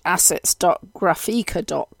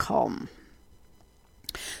public-assets.graphica.com.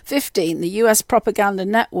 15. The US propaganda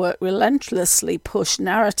network relentlessly pushed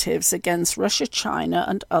narratives against Russia, China,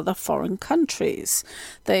 and other foreign countries.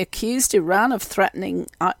 They accused Iran of threatening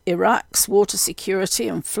Iraq's water security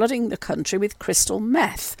and flooding the country with crystal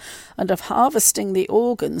meth, and of harvesting the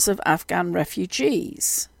organs of Afghan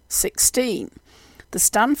refugees. 16. The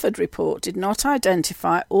Stanford report did not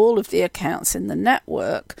identify all of the accounts in the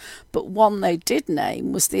network, but one they did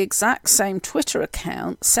name was the exact same Twitter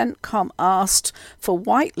account CENTCOM asked for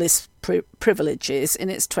whitelist privileges in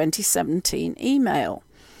its 2017 email.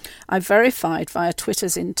 I verified via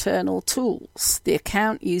Twitter's internal tools. The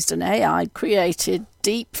account used an AI-created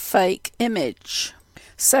deep fake image.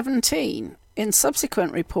 17. In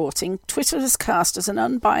subsequent reporting, Twitter was cast as an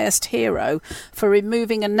unbiased hero for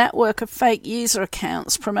removing a network of fake user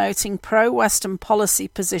accounts promoting pro-Western policy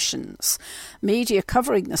positions. Media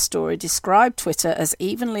covering the story described Twitter as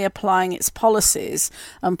evenly applying its policies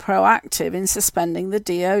and proactive in suspending the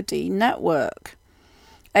DoD network.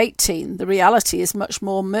 18. The reality is much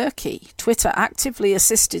more murky. Twitter actively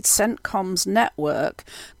assisted CENTCOM's network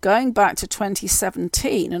going back to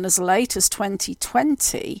 2017 and as late as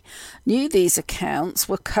 2020 knew these accounts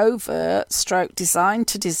were covert / designed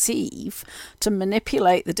to deceive, to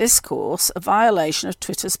manipulate the discourse, a violation of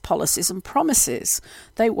Twitter's policies and promises.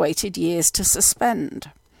 They waited years to suspend.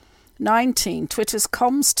 19. Twitter's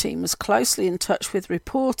comms team was closely in touch with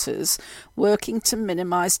reporters working to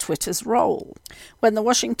minimise Twitter's role. When the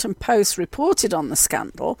Washington Post reported on the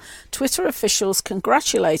scandal, Twitter officials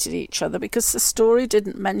congratulated each other because the story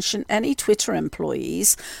didn't mention any Twitter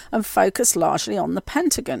employees and focused largely on the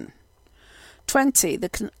Pentagon. 20.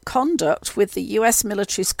 The conduct with the US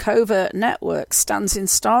military's covert network stands in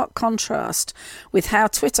stark contrast with how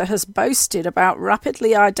Twitter has boasted about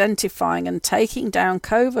rapidly identifying and taking down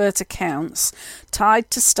covert accounts tied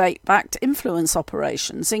to state-backed influence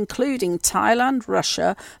operations, including Thailand,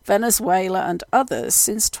 Russia, Venezuela and others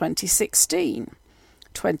since 2016.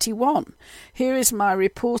 21. Here is my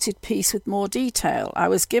reported piece with more detail. I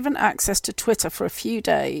was given access to Twitter for a few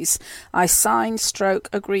days. I signed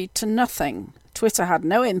 / agreed to nothing. Twitter had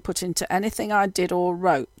no input into anything I did or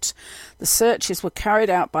wrote. The searches were carried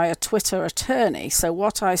out by a Twitter attorney, so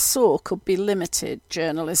what I saw could be limited,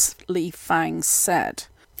 journalist Li Fang said.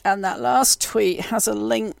 And that last tweet has a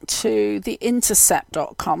link to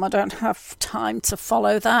theintercept.com. I don't have time to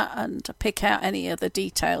follow that and to pick out any other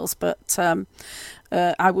details, but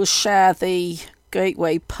I will share the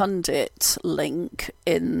Gateway Pundit link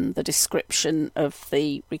in the description of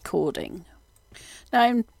the recording. Now,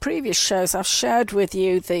 in previous shows, I've shared with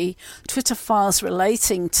you the Twitter files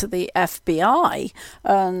relating to the FBI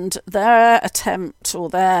and their attempt or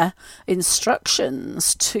their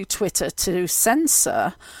instructions to Twitter to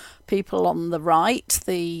censor people on the right,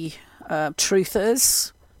 the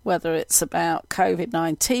truthers, whether it's about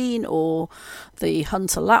COVID-19 or the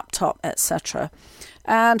Hunter laptop, etc.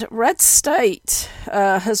 And Red State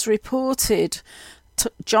has reported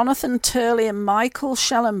Jonathan Turley and Michael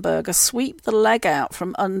Schellenberger sweep the leg out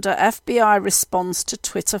from under FBI response to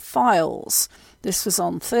Twitter files. This was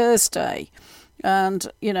on Thursday. And,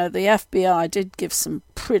 you know, the FBI did give some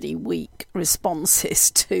pretty weak responses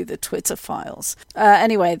to the Twitter files.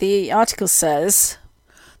 Anyway, the article says,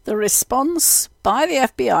 the response by the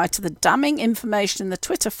FBI to the damning information in the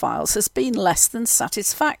Twitter files has been less than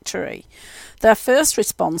satisfactory. Their first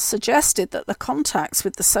response suggested that the contacts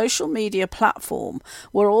with the social media platform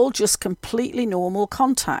were all just completely normal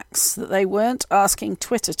contacts, that they weren't asking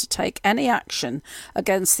Twitter to take any action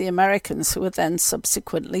against the Americans who were then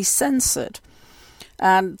subsequently censored.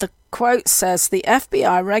 And the quote says, the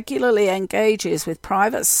FBI regularly engages with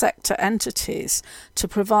private sector entities to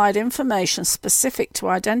provide information specific to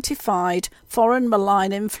identified foreign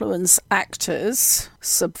malign influence actors,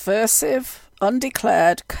 subversive,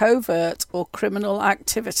 undeclared, covert or criminal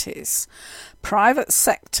activities. Private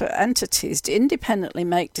sector entities independently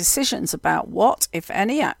make decisions about what, if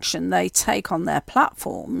any, action they take on their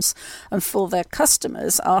platforms and for their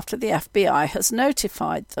customers after the FBI has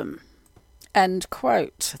notified them. End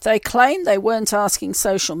quote. They claim they weren't asking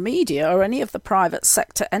social media or any of the private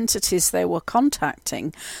sector entities they were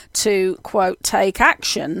contacting to, quote, take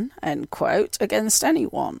action, end quote, against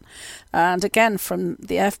anyone. And again from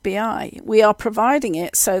the FBI, we are providing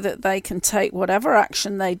it so that they can take whatever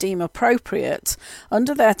action they deem appropriate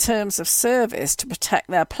under their terms of service to protect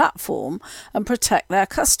their platform and protect their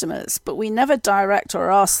customers. But we never direct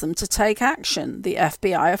or ask them to take action, the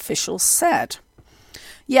FBI official said.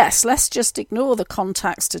 Yes, let's just ignore the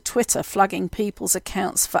contacts to Twitter flagging people's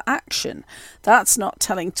accounts for action. That's not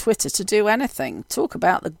telling Twitter to do anything. Talk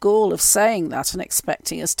about the gall of saying that and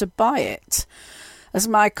expecting us to buy it. As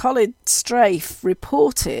my colleague Strafe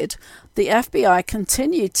reported, the FBI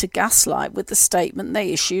continued to gaslight with the statement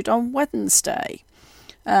they issued on Wednesday.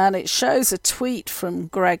 And it shows a tweet from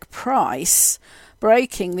Greg Price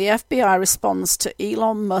Breaking, the FBI responds to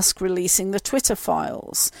Elon Musk releasing the Twitter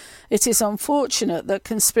files. It is unfortunate that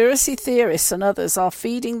conspiracy theorists and others are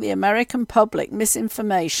feeding the American public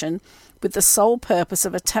misinformation with the sole purpose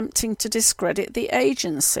of attempting to discredit the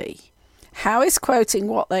agency. How is quoting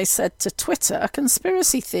what they said to Twitter a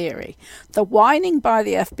conspiracy theory? The whining by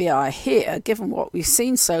the FBI here, given what we've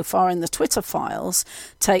seen so far in the Twitter files,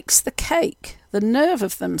 takes the cake. The nerve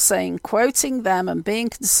of them saying quoting them and being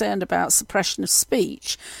concerned about suppression of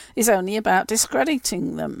speech is only about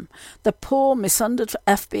discrediting them. The poor, misunderstood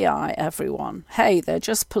FBI, everyone. Hey, they're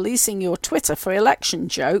just policing your Twitter for election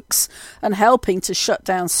jokes and helping to shut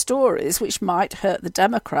down stories which might hurt the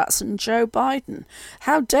Democrats and Joe Biden.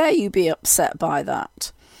 How dare you be upset by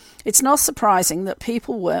that? It's not surprising that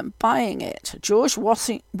people weren't buying it. George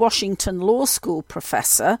Washington Law School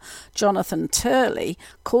professor Jonathan Turley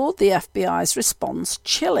called the FBI's response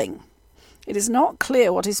chilling. It is not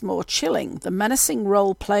clear what is more chilling, the menacing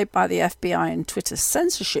role played by the FBI in Twitter's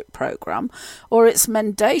censorship program, or its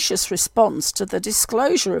mendacious response to the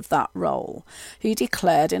disclosure of that role, he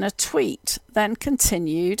declared in a tweet, then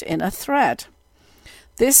continued in a thread.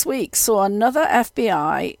 This week saw another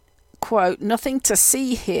FBI quote, nothing to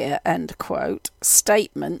see here, end quote,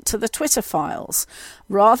 statement to the Twitter files.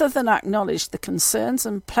 Rather than acknowledge the concerns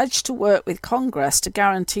and pledge to work with Congress to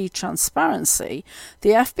guarantee transparency, the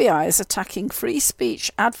FBI is attacking free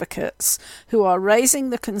speech advocates who are raising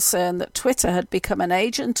the concern that Twitter had become an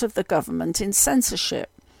agent of the government in censorship.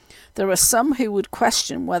 There are some who would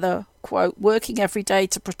question whether, quote, working every day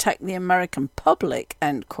to protect the American public,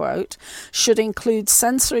 end quote, should include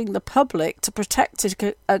censoring the public to protect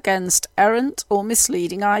it against errant or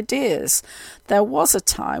misleading ideas. There was a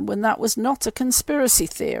time when that was not a conspiracy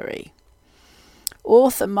theory.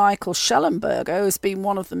 Author Michael Schellenberger, who has been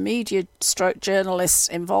one of the media-journalists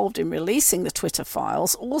involved in releasing the Twitter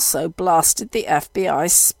files, also blasted the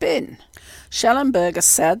FBI's spin. Schellenberger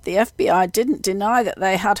said the FBI didn't deny that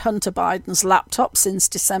they had Hunter Biden's laptop since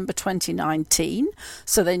December 2019,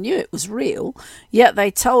 so they knew it was real, yet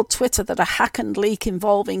they told Twitter that a hack and leak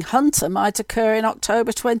involving Hunter might occur in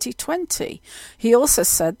October 2020. He also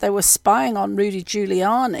said they were spying on Rudy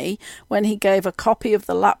Giuliani when he gave a copy of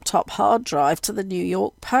the laptop hard drive to the New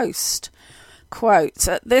York Post. Quote,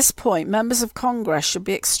 at this point, members of Congress should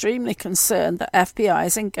be extremely concerned that FBI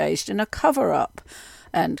is engaged in a cover-up.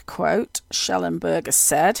 End quote, Schellenberger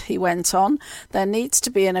said. He went on, there needs to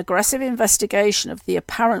be an aggressive investigation of the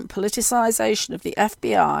apparent politicization of the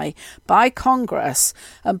FBI by Congress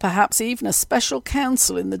and perhaps even a special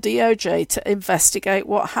counsel in the DOJ to investigate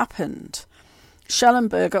what happened.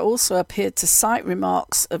 Schellenberger also appeared to cite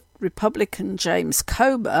remarks of Republican James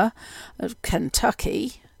Comer of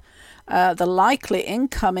Kentucky, the likely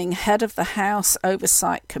incoming head of the House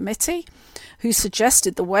Oversight Committee, who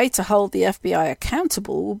suggested the way to hold the FBI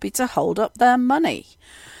accountable would be to hold up their money.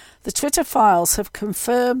 The Twitter files have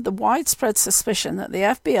confirmed the widespread suspicion that the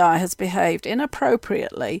FBI has behaved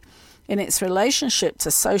inappropriately in its relationship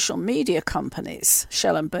to social media companies,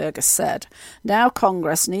 Schellenberger said. Now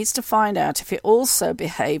Congress needs to find out if it also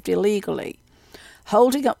behaved illegally.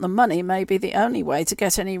 Holding up the money may be the only way to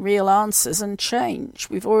get any real answers and change.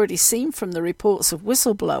 We've already seen from the reports of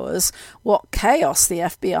whistleblowers what chaos the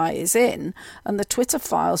FBI is in, and the Twitter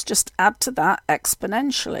files just add to that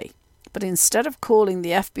exponentially. But instead of calling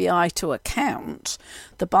the FBI to account,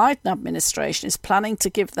 the Biden administration is planning to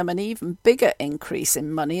give them an even bigger increase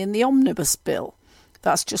in money in the Omnibus bill.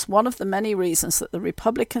 That's just one of the many reasons that the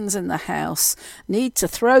Republicans in the House need to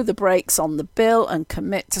throw the brakes on the bill and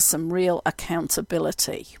commit to some real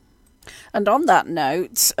accountability. And on that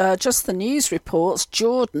note, just the news reports,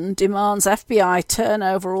 Jordan demands FBI turn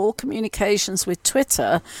over all communications with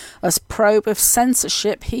Twitter as probe of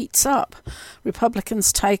censorship heats up.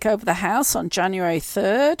 Republicans take over the House on January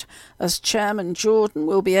 3rd, as Chairman Jordan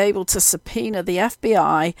will be able to subpoena the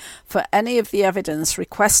FBI for any of the evidence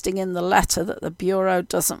requesting in the letter that the Bureau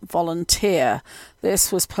doesn't volunteer.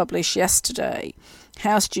 This was published yesterday.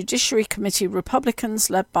 House Judiciary Committee Republicans,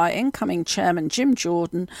 led by incoming Chairman Jim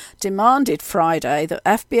Jordan, demanded Friday that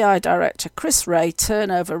FBI Director Chris Wray turn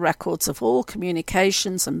over records of all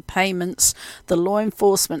communications and payments the law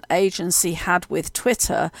enforcement agency had with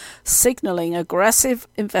Twitter, signalling aggressive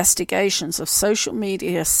investigations of social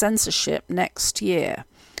media censorship next year.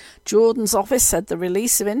 Jordan's office said the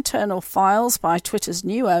release of internal files by Twitter's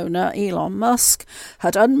new owner, Elon Musk,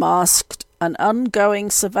 had unmasked an ongoing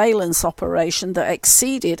surveillance operation that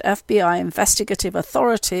exceeded FBI investigative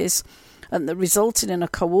authorities and that resulted in a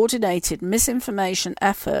coordinated misinformation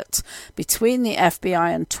effort between the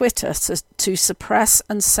FBI and Twitter to suppress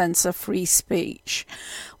and censor free speech.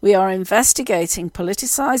 We are investigating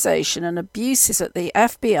politicization and abuses at the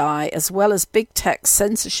FBI as well as big tech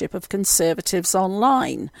censorship of conservatives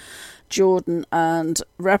online. Jordan and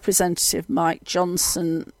Representative Mike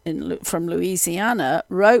Johnson from Louisiana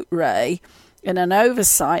wrote Ray in an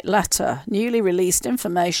oversight letter. Newly released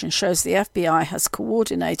information shows the FBI has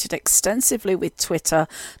coordinated extensively with Twitter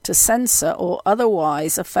to censor or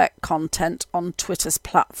otherwise affect content on Twitter's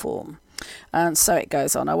platform. And so it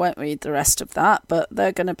goes on. I won't read the rest of that, but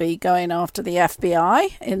they're going to be going after the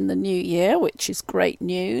FBI in the new year, which is great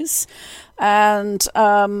news. And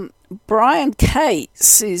Brian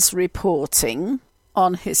Cates is reporting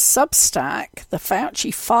on his Substack, the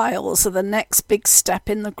Fauci files are the next big step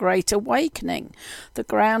in the Great Awakening. The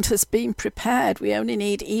ground has been prepared. We only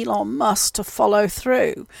need Elon Musk to follow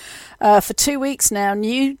through. For 2 weeks now,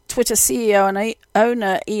 new Twitter CEO and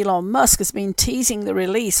owner Elon Musk has been teasing the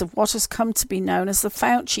release of what has come to be known as the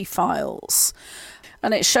Fauci files.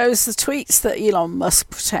 And it shows the tweets that Elon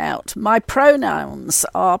Musk put out. My pronouns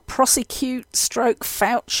are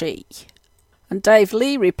prosecute/Fauci. And Dave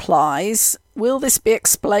Lee replies, will this be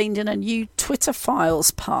explained in a new Twitter files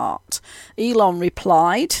part? Elon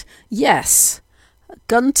replied, yes.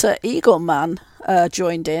 Gunter Eagleman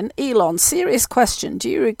joined in. Elon, serious question. Do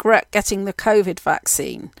you regret getting the COVID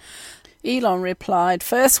vaccine? Elon replied,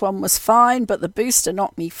 first one was fine, but the booster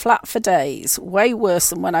knocked me flat for days. Way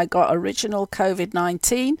worse than when I got original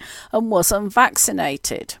COVID-19 and was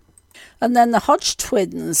unvaccinated. And then the Hodge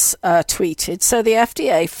twins tweeted, so the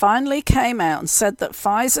FDA finally came out and said that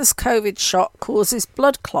Pfizer's COVID shot causes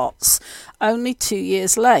blood clots, only 2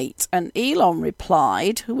 years late. And Elon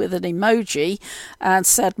replied with an emoji and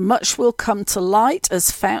said, much will come to light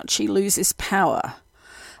as Fauci loses power.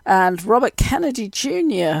 And Robert Kennedy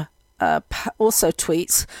Jr. Also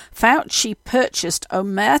tweets, Fauci purchased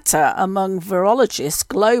Omerta among virologists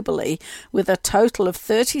globally with a total of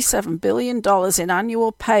 $37 billion in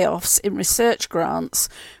annual payoffs in research grants.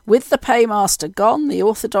 With the paymaster gone, the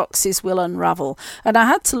orthodoxies will unravel. And I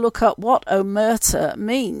had to look up what Omerta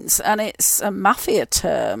means, and it's a mafia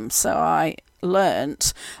term, so I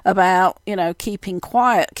learnt about, keeping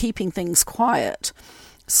things quiet.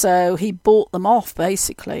 So he bought them off,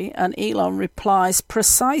 basically, and Elon replies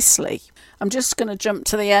precisely. I'm just going to jump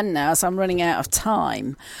to the end now as I'm running out of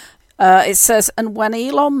time. It says, and when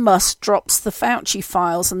Elon Musk drops the Fauci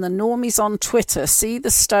files and the normies on Twitter see the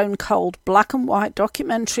stone-cold black and white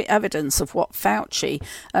documentary evidence of what Fauci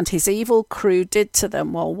and his evil crew did to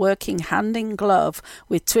them while working hand in glove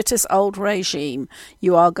with Twitter's old regime,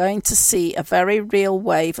 you are going to see a very real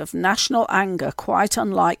wave of national anger quite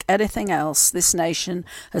unlike anything else this nation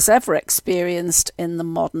has ever experienced in the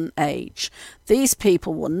modern age. These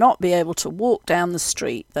people will not be able to walk down the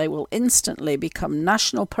street. They will instantly become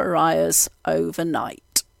national pariahs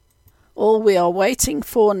overnight. All we are waiting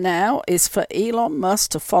for now is for Elon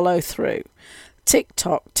Musk to follow through.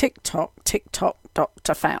 Tick-tock, tick-tock, tick-tock,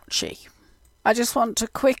 Dr. Fauci. I just want to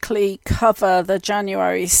quickly cover the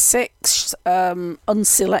January 6th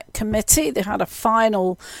Unselect Committee. They had a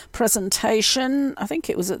final presentation. I think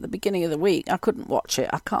it was at the beginning of the week. I couldn't watch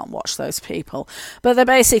it. I can't watch those people. But they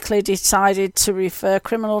basically decided to refer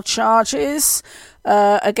criminal charges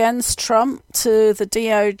against Trump to the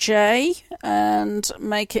DOJ and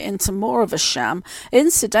make it into more of a sham.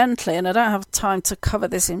 Incidentally, and I don't have time to cover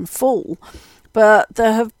this in full, but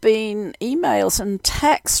there have been emails and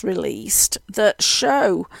texts released that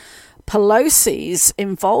show Pelosi's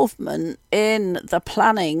involvement in the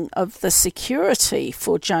planning of the security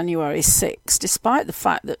for January 6, despite the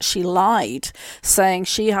fact that she lied, saying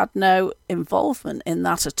she had no involvement in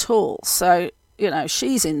that at all. So,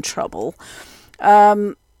 she's in trouble.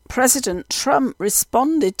 President Trump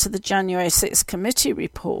responded to the January 6th committee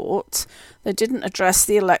report. They didn't address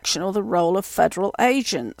the election or the role of federal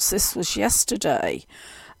agents. This was yesterday.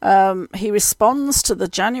 He responds to the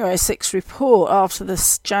January 6th report after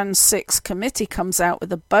the Jan 6 committee comes out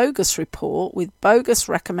with a bogus report with bogus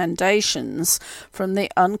recommendations from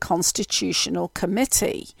the unconstitutional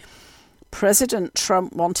committee. President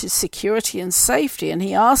Trump wanted security and safety, and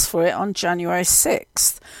he asked for it on January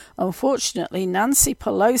 6th. Unfortunately, Nancy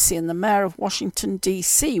Pelosi and the mayor of Washington,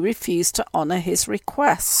 D.C. refused to honour his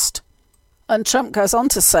request. And Trump goes on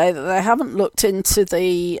to say that they haven't looked into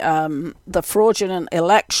the fraudulent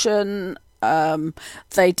election.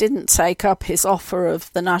 They didn't take up his offer of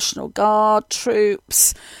the National Guard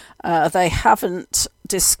troops. They haven't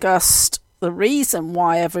discussed the reason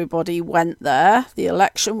why everybody went there, the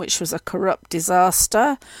election, which was a corrupt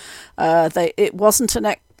disaster. It wasn't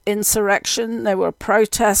an insurrection. There were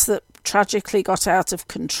protests that tragically got out of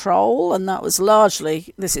control, and that was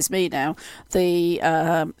largely, this is me now, the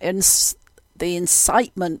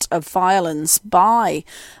incitement of violence by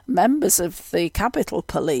members of the Capitol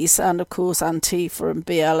Police and, of course, Antifa and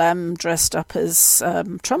BLM dressed up as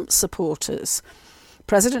Trump supporters.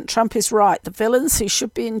 President Trump is right. The villains who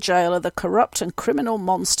should be in jail are the corrupt and criminal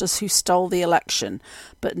monsters who stole the election.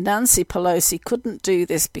 But Nancy Pelosi couldn't do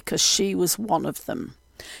this because she was one of them.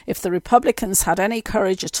 If the Republicans had any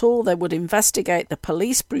courage at all, they would investigate the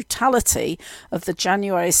police brutality of the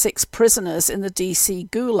January 6 prisoners in the DC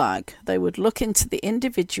Gulag. They would look into the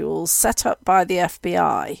individuals set up by the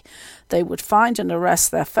FBI. They would find and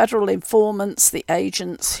arrest their federal informants, the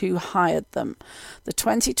agents who hired them. The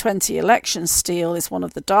 2020 election steal is one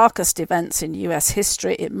of the darkest events in US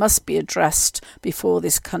history. It must be addressed before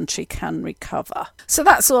this country can recover. So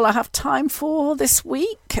that's all I have time for this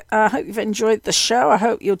week. I hope you've enjoyed the show. I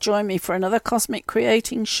hope you'll join me for another Cosmic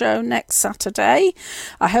Creating show next Saturday.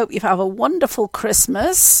 I hope you have a wonderful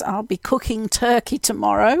Christmas. I'll be cooking turkey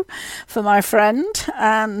tomorrow for my friend,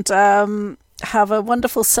 and have a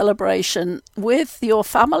wonderful celebration with your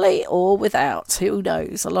family or without. Who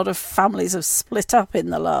knows? A lot of families have split up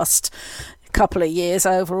in the last couple of years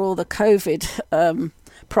over all the COVID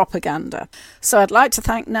propaganda. So I'd like to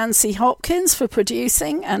thank Nancy Hopkins for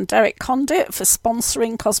producing and Derek Condit for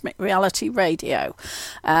sponsoring Cosmic Reality Radio.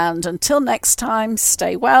 And until next time,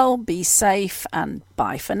 stay well, be safe, and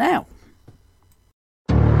bye for now.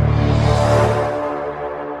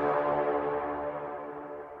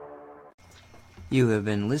 You have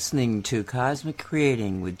been listening to Cosmic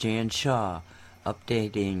Creating with Jan Shaw,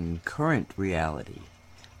 updating current reality,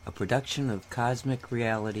 a production of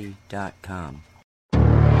CosmicReality.com.